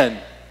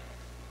man.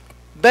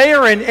 They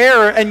are in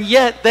error, and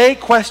yet they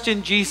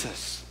question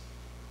Jesus.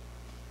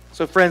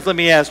 So friends, let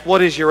me ask,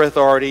 what is your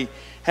authority?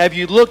 Have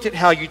you looked at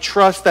how you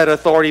trust that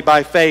authority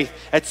by faith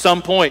at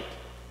some point?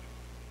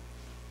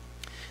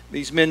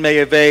 These men may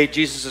evade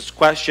Jesus'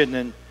 question,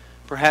 and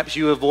perhaps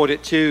you avoid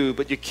it too,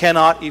 but you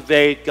cannot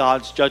evade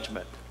God's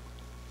judgment.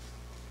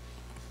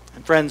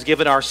 And friends,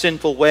 given our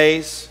sinful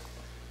ways,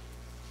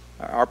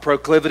 our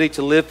proclivity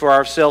to live for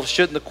ourselves,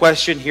 shouldn't the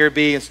question here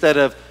be, instead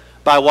of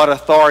by what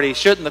authority,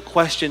 shouldn't the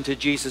question to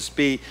Jesus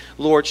be,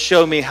 Lord,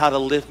 show me how to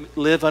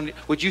live under,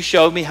 would you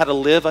show me how to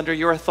live under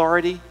your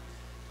authority?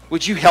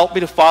 Would you help me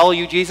to follow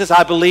you, Jesus?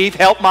 I believe,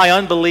 help my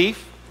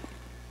unbelief.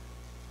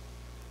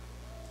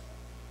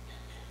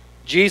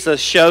 Jesus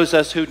shows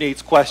us who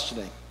needs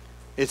questioning.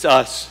 It's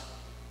us.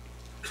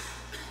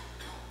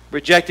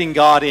 Rejecting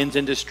God ends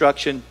in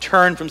destruction.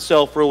 Turn from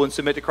self-rule and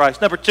submit to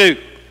Christ. Number 2,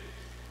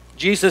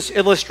 Jesus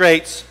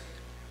illustrates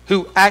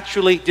who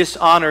actually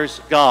dishonors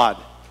God.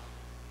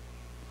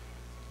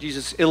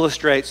 Jesus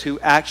illustrates who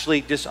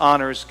actually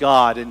dishonors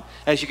God. And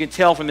as you can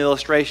tell from the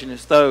illustration,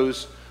 it's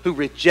those who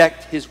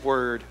reject His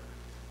word.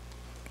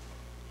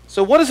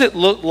 So what does it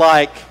look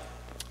like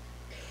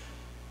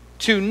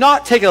to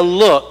not take a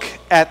look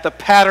at the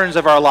patterns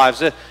of our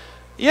lives?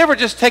 You ever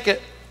just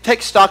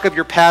take stock of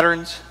your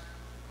patterns?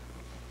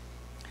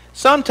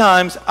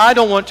 Sometimes I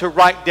don't want to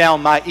write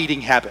down my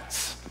eating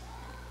habits.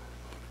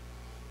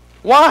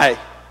 Why?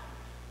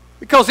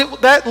 Because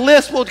that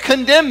list will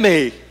condemn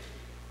me.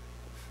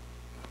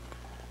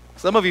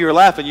 Some of you are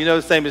laughing. You know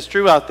the same is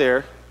true out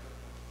there.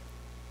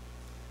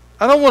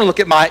 I don't want to look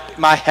at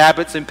my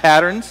habits and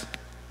patterns.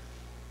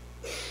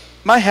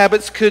 My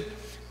habits could,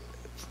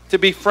 to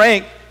be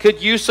frank,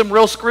 could use some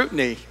real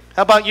scrutiny.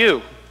 How about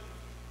you?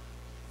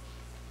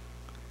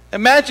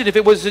 Imagine if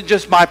it wasn't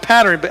just my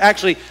pattern, but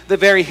actually the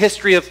very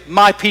history of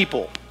my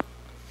people.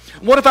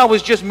 What if I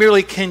was just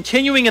merely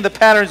continuing in the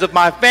patterns of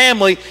my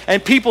family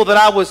and people that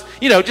I was,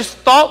 just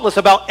thoughtless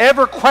about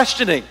ever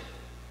questioning?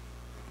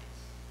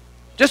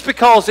 Just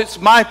because it's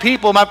my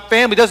people, my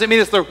family, doesn't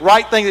mean it's the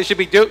right thing that should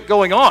be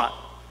going on.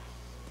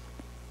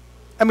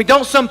 I mean,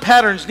 don't some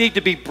patterns need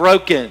to be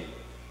broken?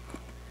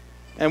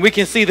 And we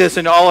can see this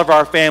in all of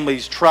our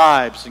families,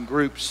 tribes, and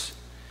groups.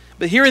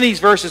 But here in these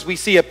verses, we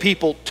see a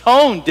people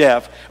tone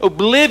deaf,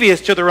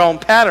 oblivious to their own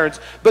patterns,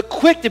 but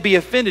quick to be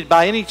offended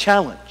by any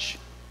challenge.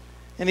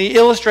 And he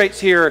illustrates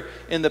here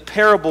in the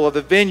parable of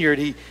the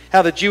vineyard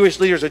how the Jewish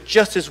leaders are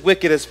just as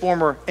wicked as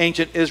former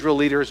ancient Israel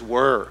leaders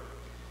were.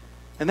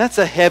 And that's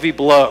a heavy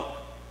blow,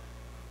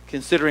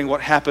 considering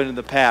what happened in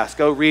the past.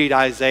 Go read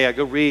Isaiah.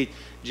 Go read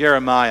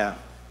Jeremiah.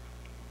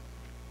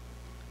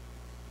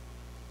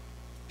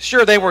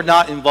 Sure, they were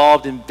not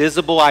involved in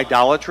visible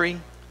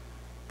idolatry,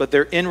 but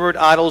their inward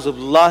idols of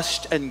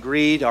lust and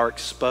greed are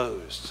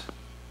exposed,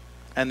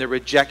 and the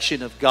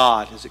rejection of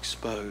God is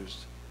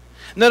exposed.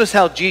 Notice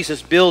how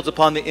Jesus builds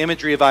upon the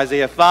imagery of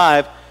Isaiah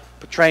 5,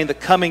 portraying the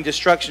coming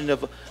destruction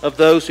of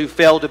those who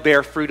fail to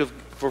bear fruit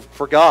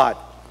for God.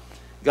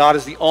 God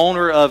is the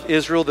owner of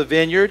Israel, the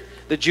vineyard.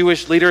 The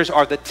Jewish leaders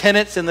are the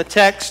tenants in the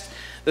text.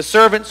 The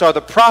servants are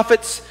the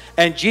prophets,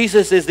 and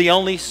Jesus is the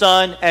only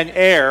son and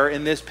heir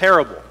in this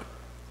parable.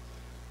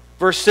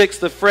 Verse 6,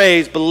 the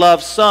phrase,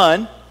 beloved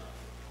son,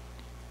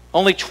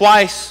 only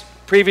twice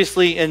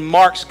previously in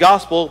Mark's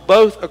gospel,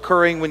 both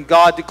occurring when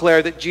God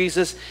declared that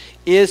Jesus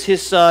is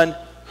his son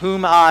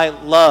whom I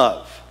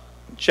love,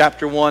 in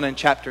chapter 1 and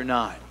chapter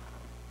 9.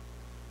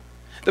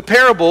 The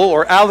parable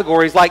or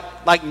allegory is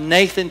like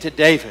Nathan to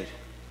David.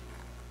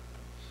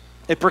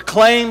 It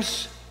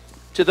proclaims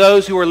to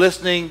those who are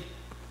listening,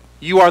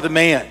 you are the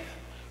man.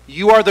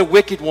 You are the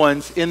wicked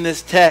ones in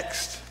this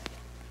text.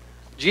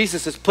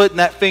 Jesus is putting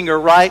that finger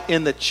right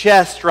in the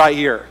chest right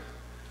here.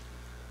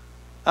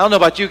 I don't know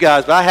about you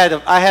guys, but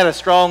I had a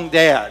strong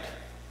dad.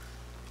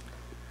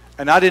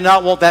 And I did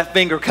not want that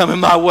finger coming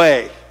my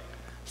way.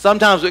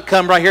 Sometimes it would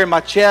come right here in my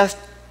chest,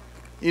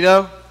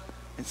 and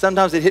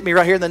sometimes it hit me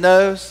right here in the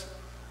nose.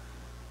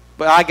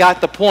 But I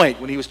got the point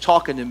when he was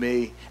talking to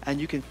me,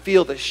 and you can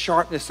feel the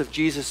sharpness of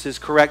Jesus'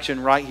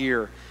 correction right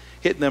here,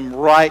 hitting them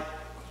right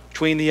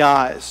between the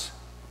eyes.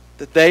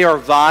 That they are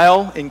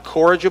vile,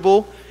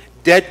 incorrigible,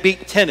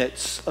 deadbeat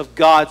tenants of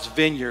God's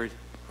vineyard.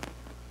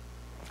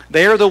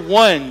 They are the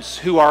ones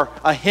who are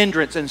a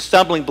hindrance and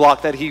stumbling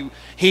block that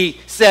he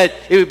said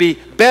it would be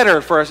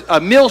better for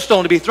a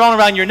millstone to be thrown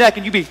around your neck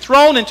and you be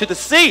thrown into the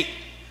sea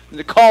than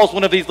to cause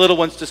one of these little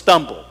ones to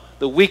stumble,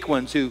 the weak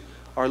ones who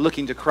are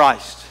looking to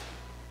Christ.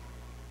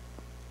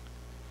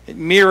 It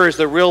mirrors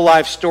the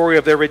real-life story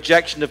of their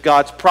rejection of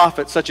God's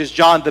prophets, such as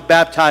John the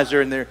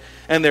Baptizer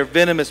and their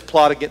venomous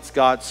plot against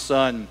God's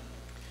Son.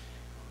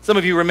 Some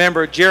of you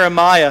remember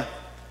Jeremiah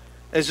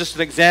as just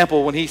an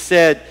example when he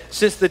said,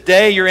 since the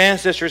day your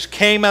ancestors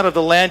came out of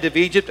the land of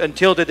Egypt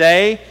until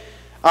today,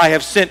 I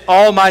have sent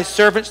all my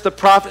servants, the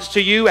prophets,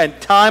 to you,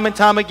 and time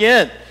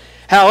again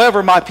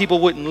However, my people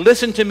wouldn't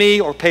listen to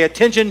me or pay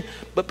attention,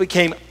 but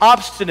became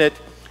obstinate.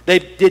 They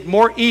did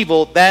more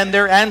evil than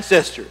their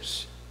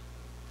ancestors.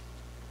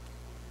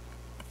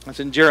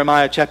 That's in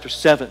Jeremiah chapter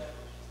 7.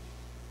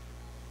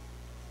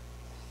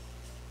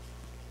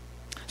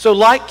 So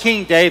like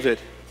King David,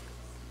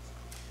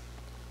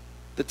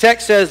 the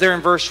text says there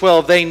in verse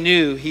 12, they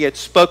knew he had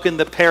spoken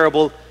the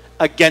parable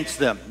against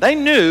them. They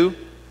knew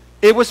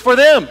it was for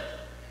them.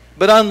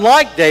 But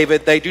unlike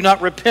David, they do not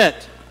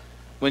repent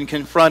when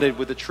confronted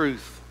with the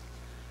truth.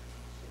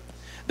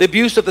 The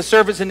abuse of the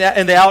servants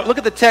look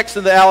at the text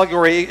in the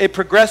allegory. It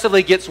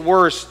progressively gets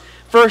worse.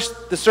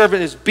 First, the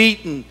servant is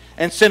beaten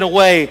and sent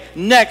away.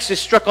 Next is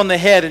struck on the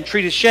head and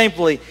treated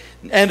shamefully.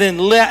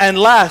 And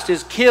last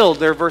is killed.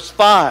 There, verse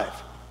 5.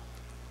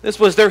 This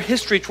was their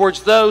history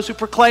towards those who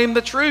proclaim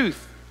the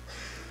truth.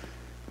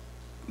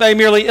 They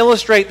merely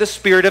illustrate the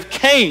spirit of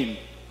Cain.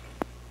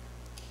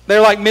 They're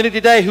like many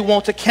today who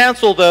want to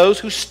cancel those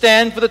who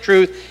stand for the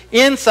truth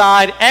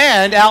inside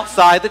and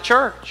outside the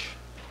church.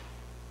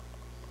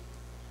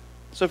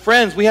 So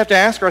friends, we have to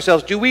ask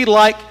ourselves, do we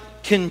like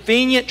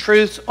convenient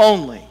truths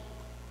only?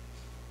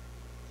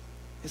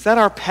 Is that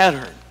our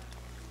pattern?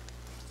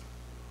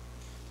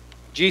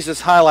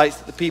 Jesus highlights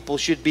that the people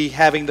should be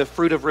having the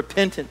fruit of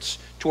repentance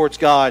towards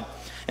God.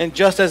 And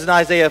just as in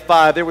Isaiah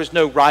 5, there was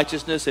no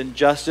righteousness and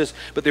justice,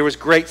 but there was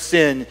great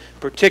sin,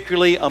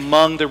 particularly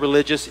among the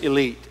religious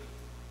elite.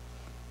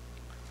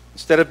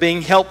 Instead of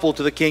being helpful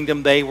to the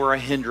kingdom, they were a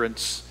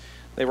hindrance.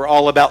 They were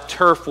all about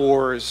turf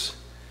wars.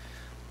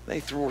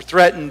 They were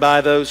threatened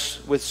by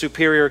those with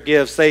superior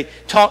gifts. They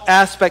taught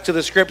aspects of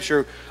the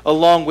Scripture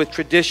along with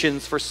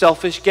traditions for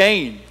selfish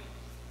gain.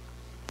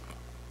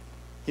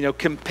 You know,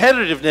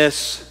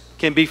 competitiveness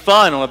can be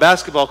fun on a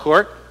basketball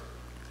court.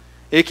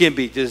 It can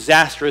be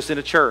disastrous in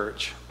a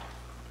church.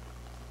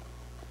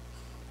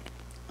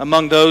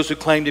 Among those who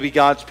claim to be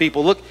God's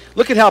people,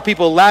 look at how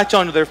people latch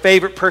onto their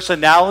favorite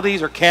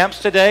personalities or camps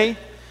today.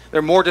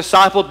 They're more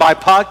discipled by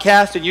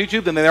podcasts and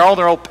YouTube than they're all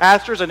their old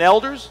pastors and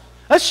elders.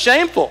 That's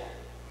shameful.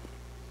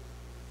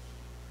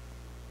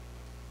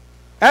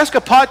 Ask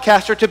a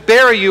podcaster to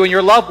bury you and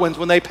your loved ones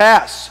when they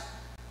pass,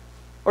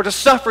 or to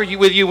suffer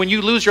with you when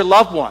you lose your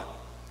loved one.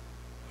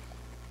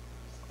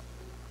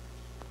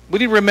 We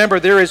need to remember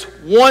there is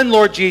one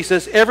Lord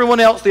Jesus. Everyone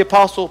else, the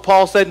Apostle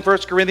Paul said in 1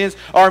 Corinthians,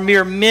 are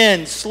mere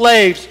men,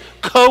 slaves,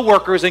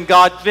 co-workers in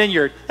God's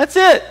vineyard. That's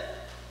it.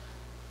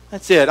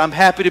 That's it. I'm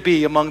happy to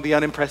be among the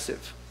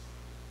unimpressive.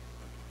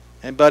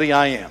 And buddy,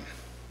 I am.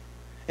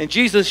 And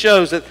Jesus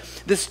shows that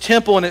this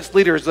temple and its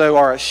leaders, though,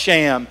 are a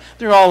sham.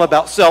 They're all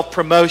about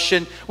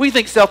self-promotion. We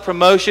think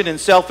self-promotion and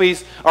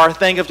selfies are a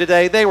thing of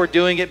today. They were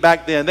doing it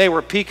back then. They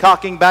were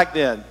peacocking back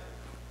then.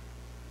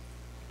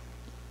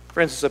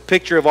 Friends, it's a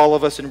picture of all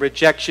of us in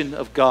rejection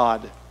of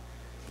God.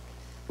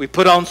 We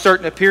put on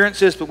certain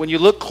appearances, but when you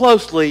look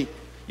closely,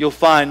 you'll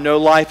find no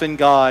life in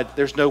God.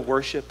 There's no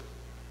worship.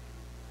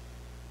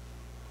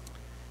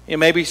 And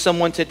maybe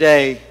someone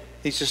today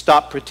needs to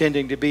stop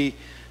pretending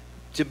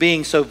to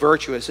being so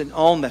virtuous and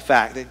own the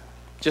fact that,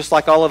 just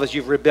like all of us,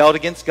 you've rebelled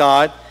against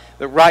God,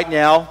 that right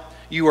now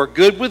you are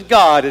good with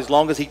God as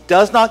long as He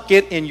does not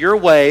get in your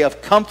way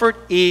of comfort,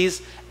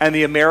 ease, and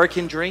the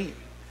American dream.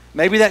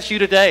 Maybe that's you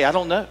today. I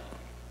don't know.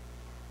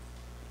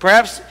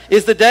 Perhaps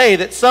is the day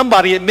that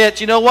somebody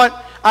admits, you know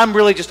what? I'm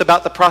really just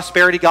about the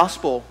prosperity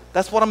gospel.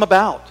 That's what I'm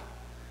about.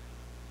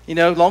 You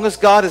know, as long as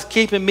God is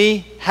keeping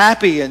me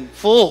happy and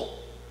full.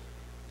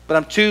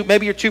 But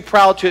maybe you're too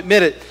proud to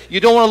admit it. You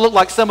don't want to look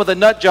like some of the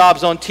nut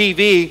jobs on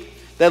TV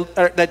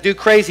that do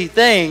crazy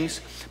things.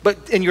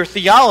 But in your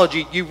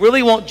theology, you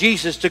really want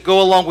Jesus to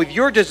go along with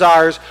your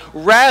desires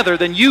rather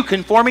than you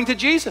conforming to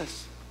Jesus.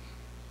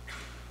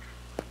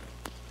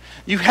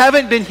 You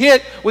haven't been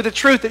hit with the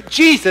truth that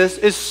Jesus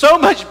is so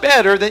much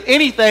better than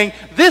anything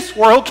this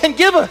world can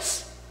give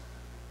us.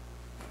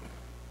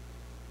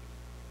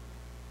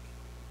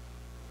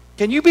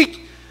 Can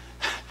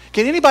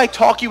anybody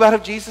talk you out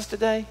of Jesus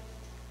today?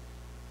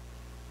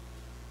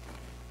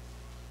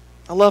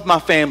 I love my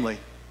family.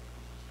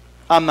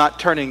 I'm not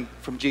turning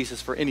from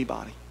Jesus for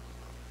anybody.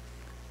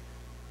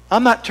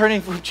 I'm not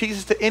turning from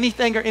Jesus to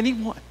anything or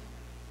anyone.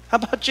 How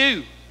about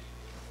you?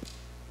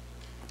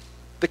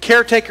 The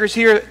caretakers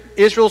here,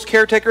 Israel's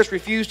caretakers,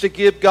 refuse to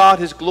give God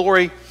His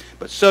glory,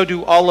 but so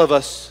do all of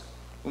us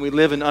when we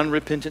live in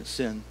unrepentant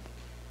sin.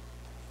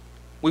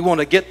 We want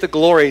to get the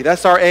glory.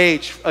 That's our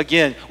age.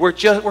 Again,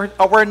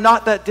 we're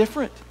not that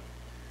different.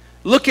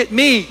 Look at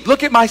me.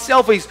 Look at my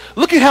selfies.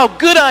 Look at how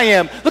good I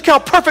am. Look how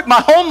perfect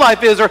my home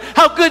life is, or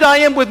how good I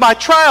am with my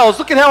trials.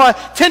 Look at how I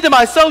tend to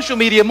my social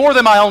media more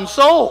than my own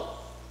soul.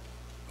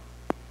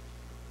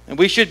 And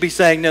we should be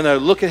saying, no,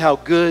 look at how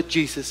good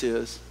Jesus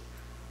is.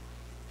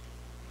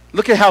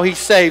 Look at how He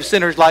saves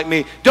sinners like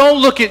me.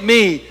 Don't look at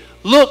me.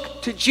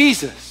 Look to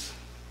Jesus.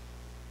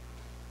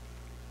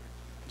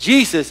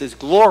 Jesus is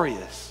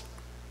glorious.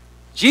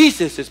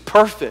 Jesus is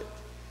perfect.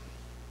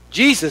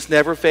 Jesus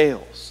never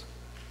fails.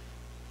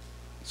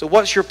 So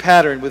what's your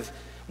pattern,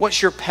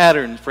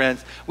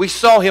 friends? We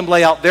saw Him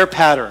lay out their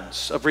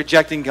patterns of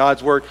rejecting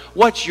God's word.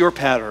 What's your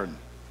pattern?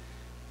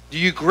 Do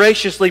you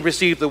graciously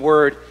receive the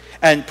word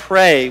and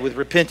pray with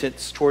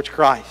repentance towards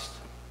Christ?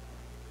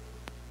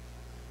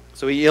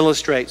 So he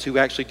illustrates who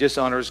actually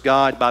dishonors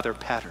God by their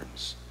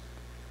patterns.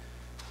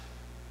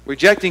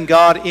 Rejecting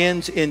God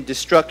ends in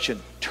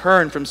destruction.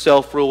 Turn from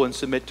self-rule and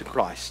submit to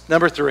Christ.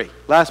 Number 3,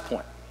 last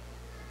point.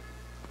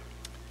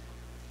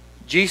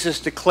 Jesus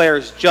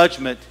declares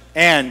judgment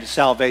and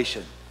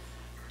salvation.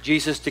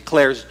 Jesus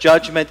declares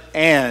judgment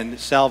and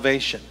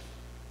salvation.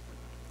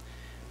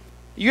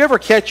 You ever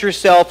catch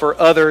yourself or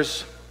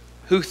others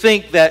who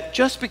think that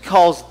just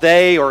because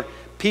they or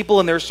people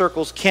in their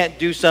circles can't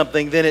do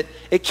something, then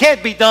it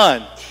can't be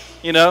done,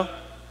 you know?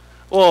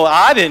 Well,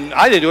 I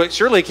didn't do it.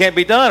 Surely it can't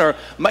be done. Or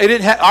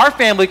our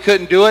family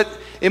couldn't do it.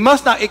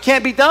 It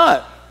can't be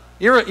done.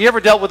 You ever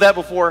dealt with that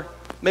before?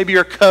 Maybe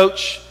you're a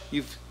coach.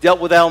 You've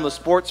dealt with that on the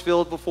sports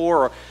field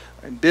before or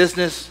in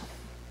business.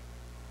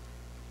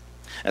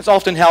 That's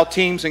often how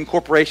teams and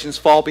corporations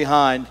fall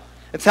behind.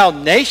 It's how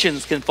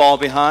nations can fall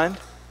behind.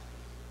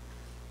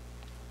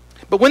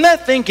 But when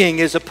that thinking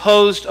is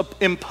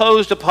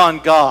imposed upon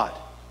God,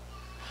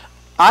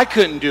 I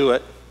couldn't do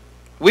it.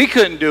 We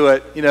couldn't do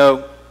it, you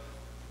know.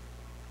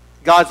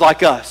 God's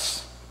like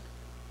us.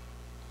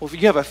 Well, if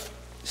you have a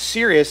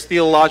serious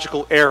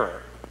theological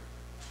error,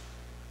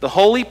 the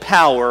holy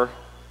power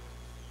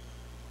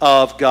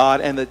of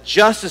God and the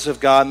justice of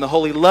God and the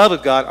holy love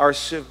of God are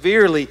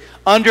severely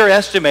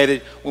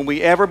underestimated when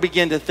we ever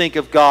begin to think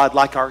of God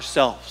like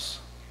ourselves.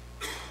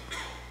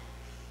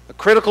 A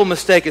critical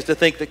mistake is to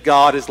think that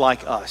God is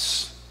like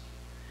us.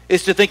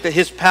 It's to think that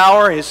his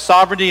power, his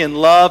sovereignty and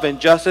love and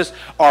justice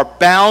are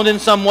bound in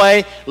some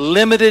way,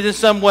 limited in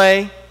some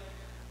way.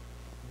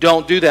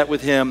 Don't do that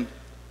with him.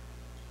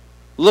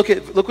 Look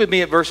with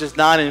me at verses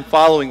 9 and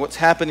following what's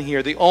happening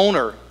here. The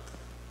owner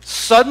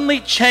suddenly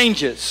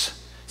changes.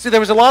 See, there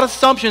was a lot of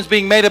assumptions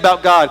being made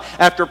about God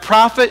after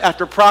prophet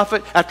after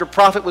prophet after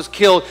prophet was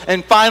killed,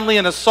 and finally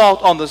an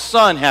assault on the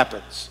son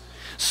happens.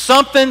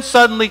 Something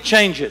suddenly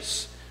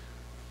changes.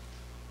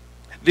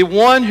 The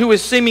one who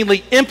is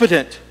seemingly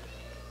impotent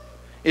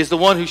is the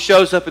one who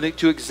shows up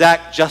to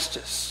exact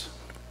justice.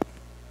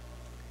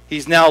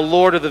 He's now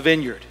Lord of the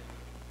vineyard,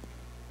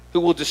 who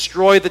will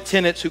destroy the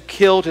tenants who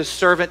killed his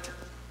servants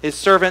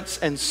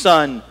and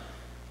son.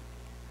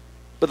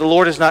 But the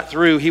Lord is not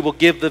through. He will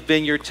give the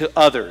vineyard to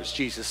others,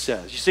 Jesus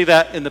says. You see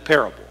that in the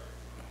parable.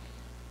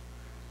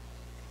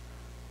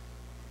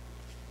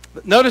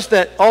 But notice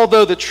that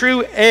although the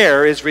true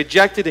heir is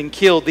rejected and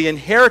killed, the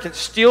inheritance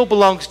still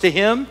belongs to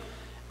him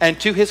and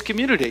to his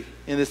community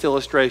in this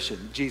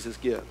illustration Jesus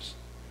gives.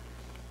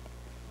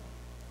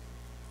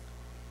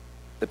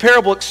 The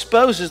parable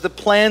exposes the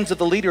plans of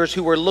the leaders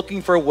who were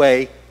looking for a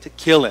way to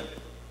kill him.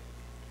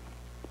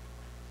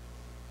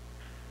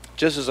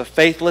 Just as a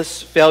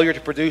faithless failure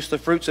to produce the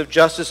fruits of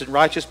justice and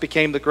righteousness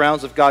became the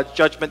grounds of God's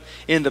judgment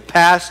in the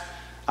past,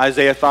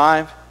 Isaiah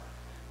 5,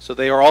 so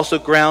they are also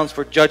grounds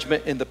for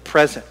judgment in the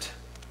present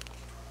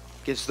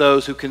against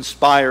those who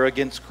conspire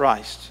against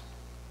Christ.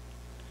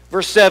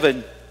 Verse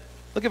 7,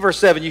 look at verse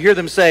 7. You hear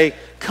them say,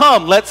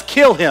 "Come, let's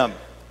kill him."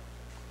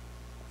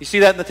 You see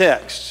that in the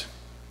text.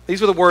 These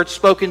were the words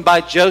spoken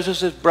by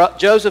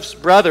Joseph's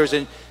brothers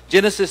in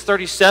Genesis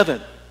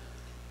 37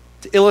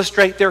 to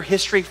illustrate their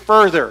history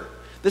further.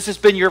 This has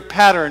been your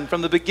pattern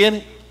from the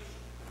beginning.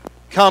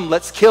 Come,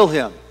 let's kill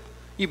him.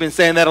 You've been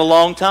saying that a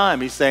long time,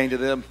 he's saying to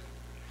them.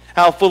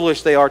 How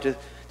foolish they are to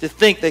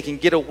think they can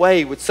get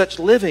away with such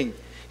living.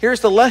 Here's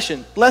the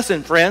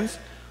lesson, friends.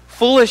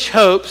 Foolish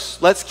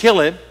hopes, let's kill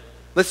him,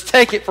 let's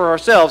take it for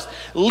ourselves,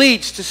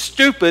 leads to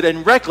stupid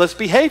and reckless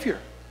behavior.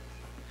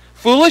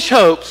 Foolish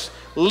hopes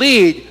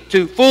lead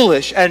to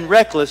foolish and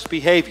reckless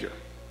behavior.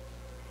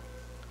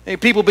 And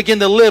people begin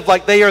to live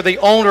like they are the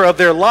owner of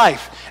their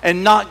life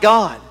and not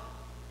God.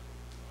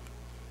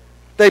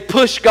 They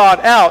push God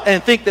out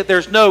and think that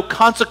there's no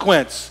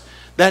consequence.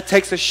 That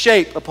takes a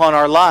shape upon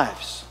our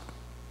lives.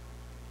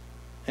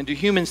 And do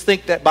humans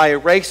think that by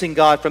erasing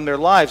God from their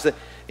lives, that,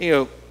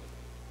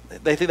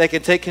 they think they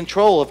can take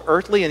control of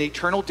earthly and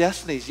eternal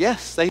destinies?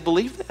 Yes, they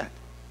believe that.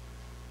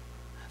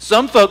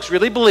 Some folks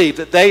really believe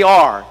that they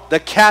are the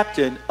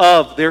captain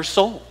of their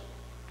soul,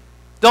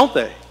 don't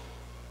they?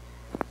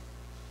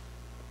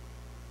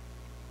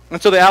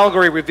 And so the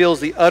allegory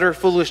reveals the utter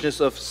foolishness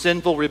of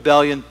sinful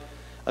rebellion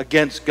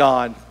against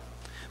God.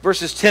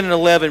 Verses 10 and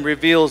 11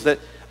 reveals that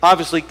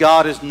obviously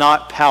God is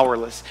not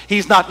powerless.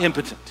 He's not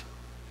impotent.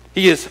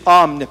 He is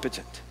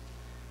omnipotent.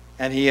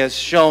 And he has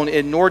shown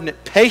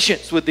inordinate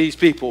patience with these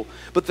people.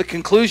 But the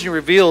conclusion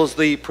reveals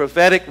the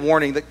prophetic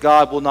warning that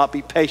God will not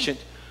be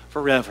patient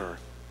forever.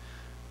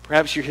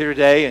 Perhaps you're here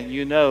today and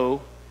you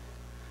know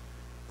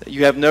that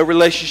you have no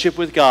relationship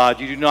with God.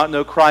 You do not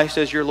know Christ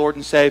as your Lord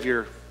and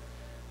Savior.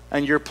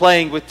 And you're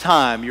playing with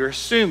time. You're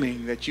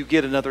assuming that you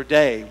get another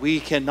day. We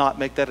cannot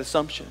make that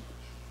assumption.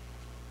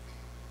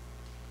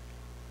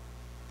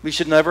 We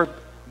should never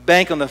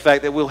bank on the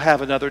fact that we'll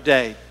have another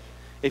day.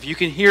 If you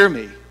can hear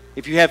me,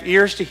 if you have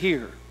ears to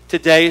hear,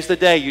 today is the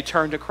day you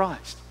turn to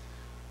Christ.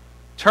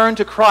 Turn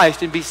to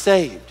Christ and be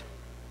saved.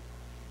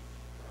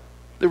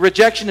 The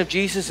rejection of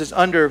Jesus is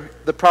under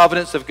the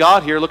providence of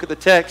God here. Look at the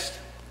text.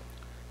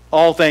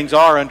 All things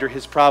are under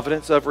his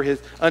providence,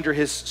 under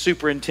his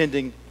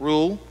superintending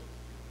rule.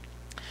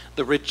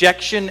 The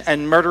rejection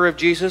and murder of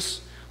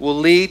Jesus will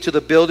lead to the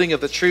building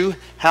of the true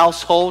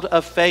household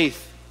of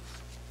faith.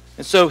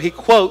 And so he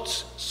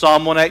quotes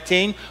Psalm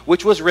 118,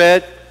 which was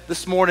read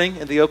this morning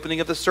in the opening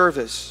of the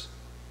service.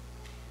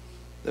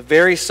 The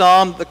very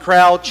psalm the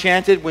crowd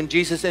chanted when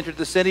Jesus entered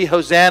the city,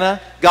 Hosanna,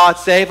 God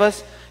save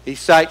us. He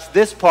cites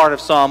this part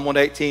of Psalm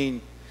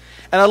 118.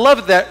 And I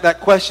love that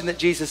question that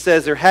Jesus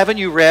says there, haven't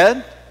you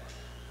read?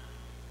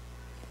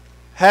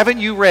 Haven't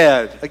you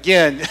read?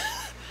 Again,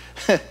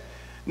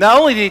 not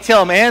only did he tell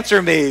them, answer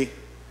me,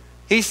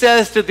 he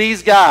says to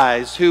these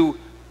guys who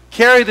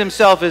carry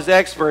themselves as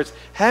experts,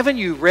 haven't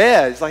you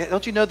read? It's like,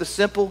 don't you know the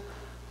simple,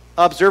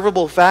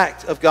 observable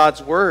fact of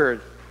God's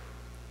word?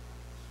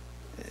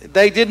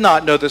 They did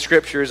not know the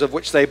scriptures of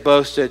which they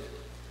boasted,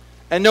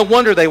 and no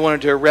wonder they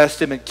wanted to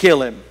arrest him and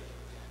kill him.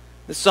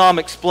 The psalm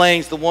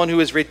explains the one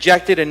who is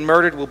rejected and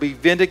murdered will be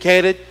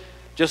vindicated,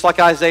 just like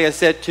Isaiah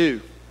said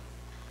too.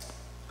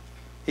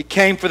 He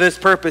came for this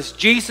purpose.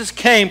 Jesus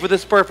came for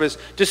this purpose,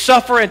 to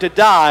suffer and to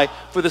die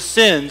for the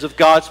sins of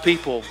God's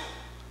people.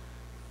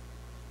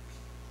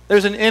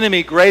 There's an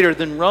enemy greater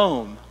than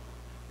Rome.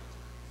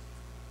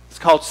 It's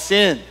called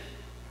sin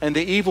and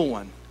the evil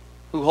one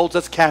who holds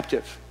us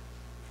captive.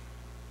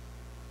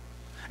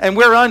 And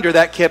we're under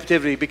that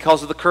captivity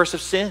because of the curse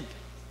of sin.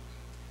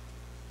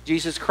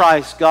 Jesus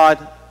Christ,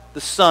 God the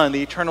Son,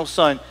 the eternal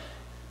Son,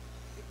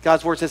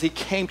 God's word says he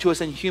came to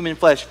us in human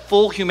flesh,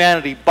 full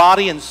humanity,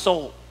 body and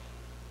soul.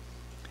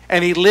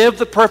 And he lived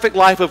the perfect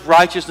life of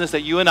righteousness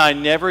that you and I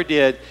never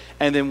did,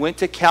 and then went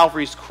to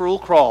Calvary's cruel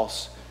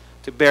cross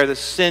to bear the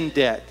sin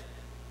debt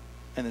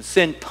and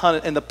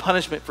the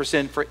punishment for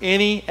sin for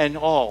any and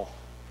all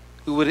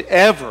who would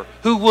ever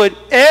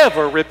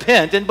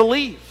repent and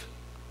believe.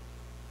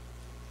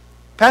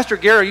 Pastor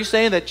Gary, are you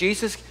saying that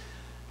Jesus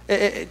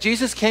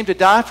came to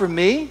die for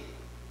me?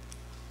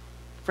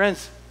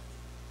 Friends,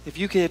 if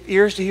you have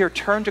ears to hear,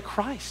 turn to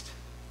Christ.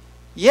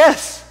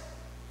 Yes.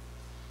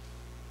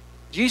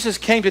 Jesus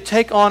came to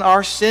take on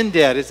our sin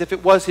debt as if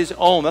it was his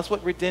own. That's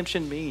what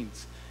redemption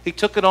means. He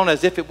took it on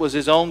as if it was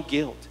his own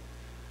guilt.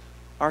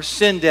 Our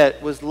sin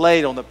debt was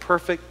laid on the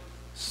perfect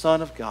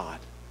Son of God.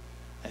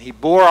 And he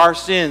bore our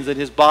sins in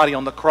his body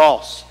on the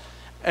cross.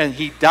 And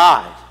he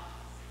died,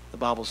 the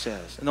Bible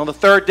says. And on the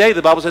third day,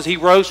 the Bible says he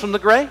rose from the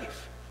grave.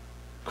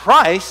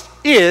 Christ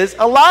is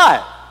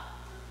alive.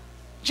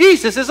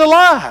 Jesus is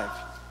alive.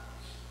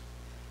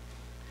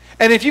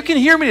 And if you can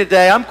hear me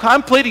today,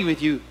 I'm pleading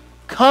with you,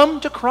 come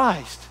to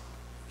Christ.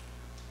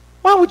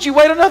 Why would you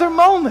wait another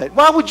moment?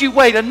 Why would you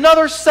wait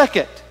another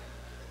second?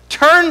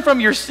 Turn from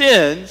your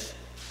sins,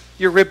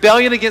 your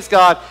rebellion against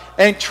God,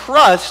 and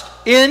trust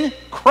in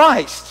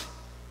Christ.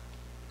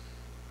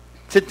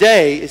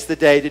 Today is the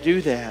day to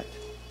do that.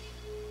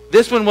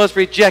 This one was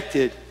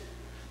rejected.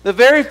 The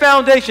very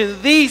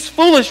foundation these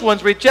foolish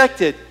ones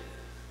rejected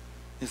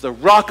is the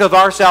rock of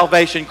our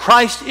salvation.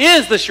 Christ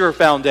is the sure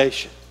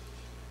foundation.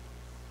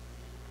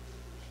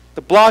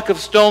 The block of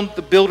stone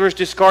the builders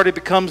discarded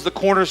becomes the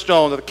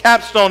cornerstone, the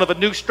capstone of a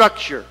new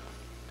structure.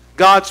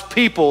 God's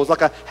people is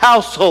like a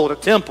household, a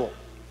temple,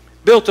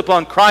 built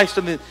upon Christ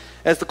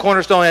as the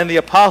cornerstone and the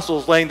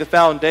apostles laying the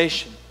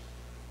foundation.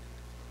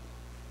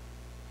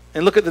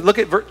 And look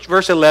at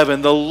verse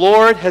 11. The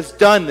Lord has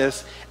done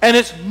this, and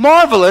it's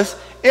marvelous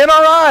in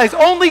our eyes.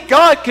 Only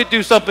God could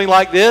do something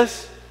like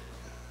this.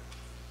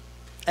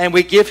 And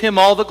we give him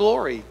all the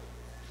glory.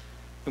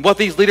 And what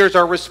these leaders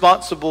are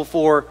responsible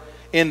for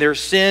in their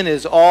sin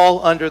is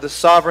all under the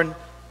sovereign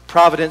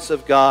providence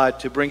of God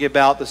to bring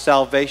about the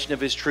salvation of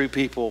his true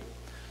people,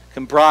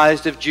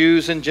 comprised of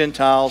Jews and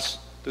Gentiles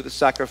through the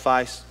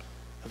sacrifice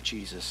of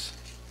Jesus.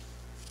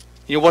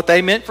 You know what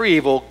they meant for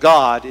evil,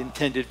 God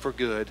intended for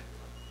good.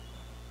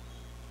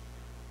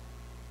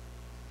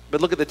 But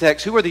look at the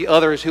text. Who are the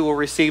others who will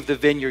receive the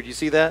vineyard? You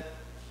see that?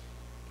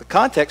 The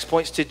context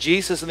points to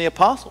Jesus and the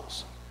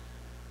apostles,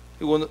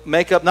 who will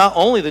make up not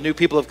only the new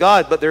people of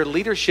God, but their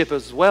leadership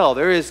as well.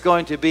 There is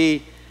going to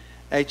be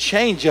a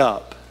change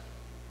up.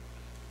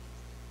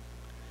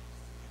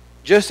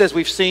 Just as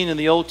we've seen in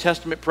the Old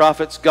Testament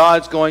prophets,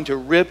 God's going to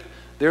rip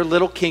their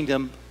little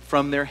kingdom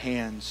from their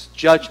hands.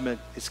 Judgment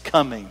is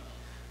coming.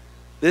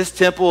 This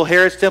temple,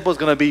 Herod's temple, is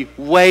going to be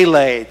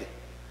waylaid.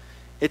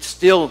 It's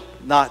still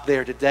not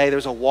there today.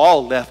 There's a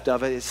wall left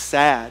of it. It's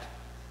sad.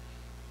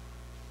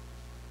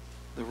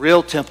 The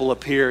real temple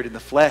appeared in the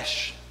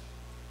flesh.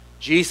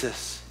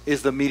 Jesus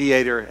is the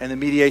mediator and the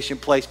mediation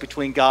place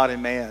between God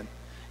and man.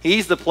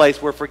 He's the place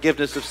where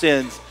forgiveness of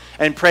sins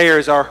and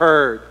prayers are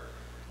heard.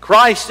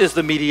 Christ is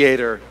the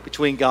mediator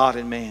between God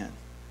and man.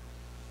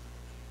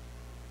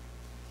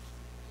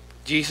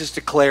 Jesus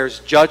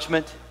declares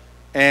judgment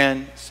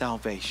and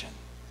salvation.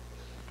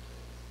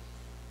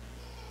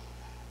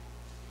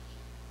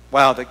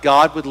 Wow, that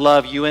God would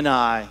love you and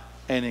I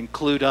and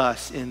include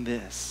us in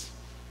this.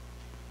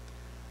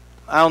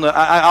 I don't know.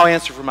 I'll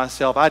answer for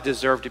myself. I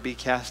deserve to be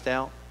cast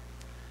out.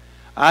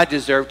 I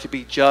deserve to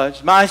be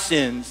judged. My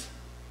sins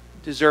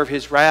deserve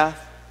his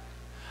wrath.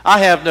 I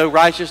have no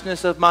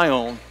righteousness of my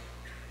own.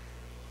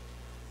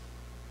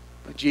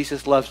 But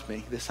Jesus loves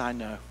me. This I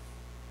know.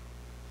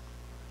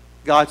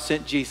 God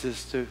sent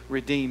Jesus to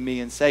redeem me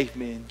and save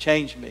me and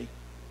change me.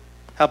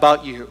 How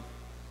about you?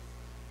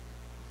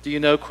 Do you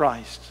know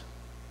Christ?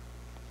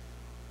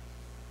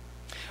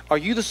 Are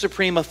you the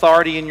supreme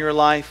authority in your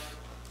life,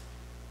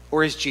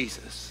 or is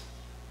Jesus?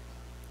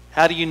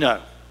 How do you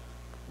know?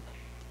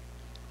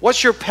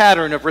 What's your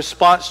pattern of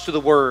response to the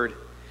Word?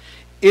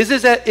 Is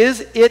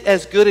it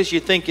as good as you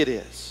think it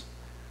is?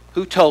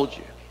 Who told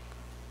you?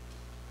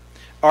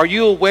 Are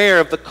you aware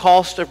of the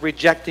cost of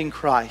rejecting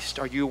Christ?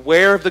 Are you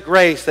aware of the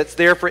grace that's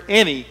there for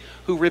any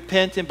who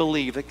repent and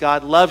believe that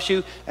God loves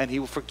you and He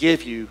will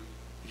forgive you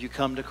if you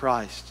come to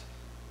Christ?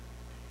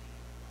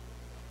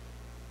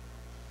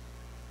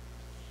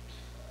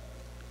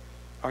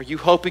 Are you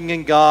hoping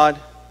in God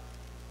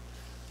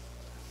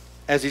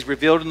as He's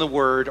revealed in the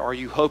Word? Or are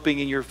you hoping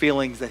in your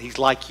feelings that He's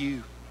like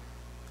you?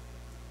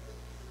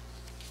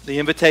 The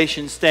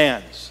invitation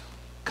stands.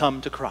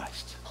 Come to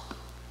Christ.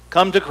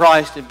 Come to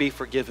Christ and be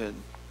forgiven.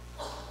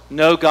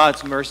 Know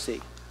God's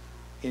mercy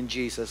in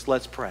Jesus.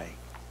 Let's pray.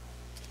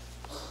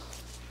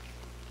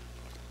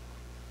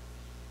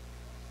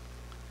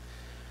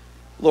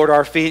 Lord,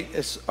 our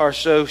feet are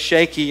so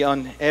shaky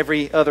on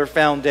every other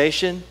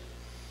foundation.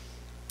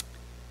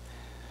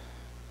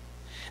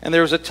 And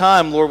there was a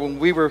time, Lord, when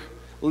we were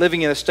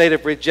living in a state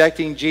of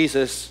rejecting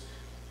Jesus,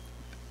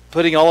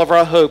 putting all of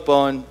our hope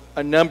on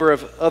a number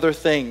of other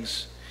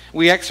things.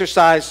 We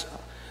exercise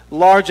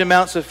large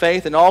amounts of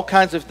faith in all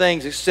kinds of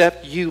things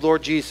except you,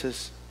 Lord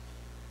Jesus.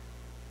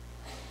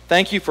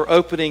 Thank you for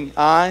opening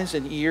eyes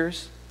and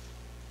ears.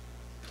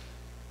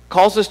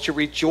 Calls us to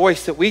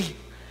rejoice that we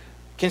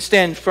can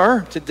stand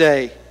firm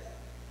today.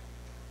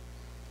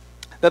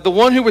 That the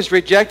one who was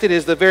rejected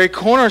is the very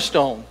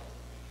cornerstone,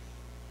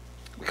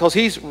 because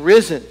He's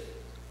risen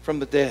from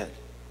the dead.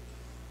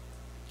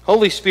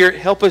 Holy Spirit,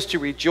 help us to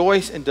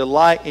rejoice and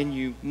delight in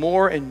you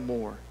more and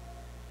more.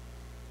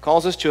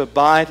 Calls us to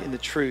abide in the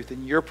truth.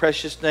 In your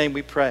precious name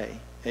we pray.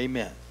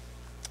 Amen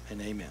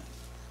and amen.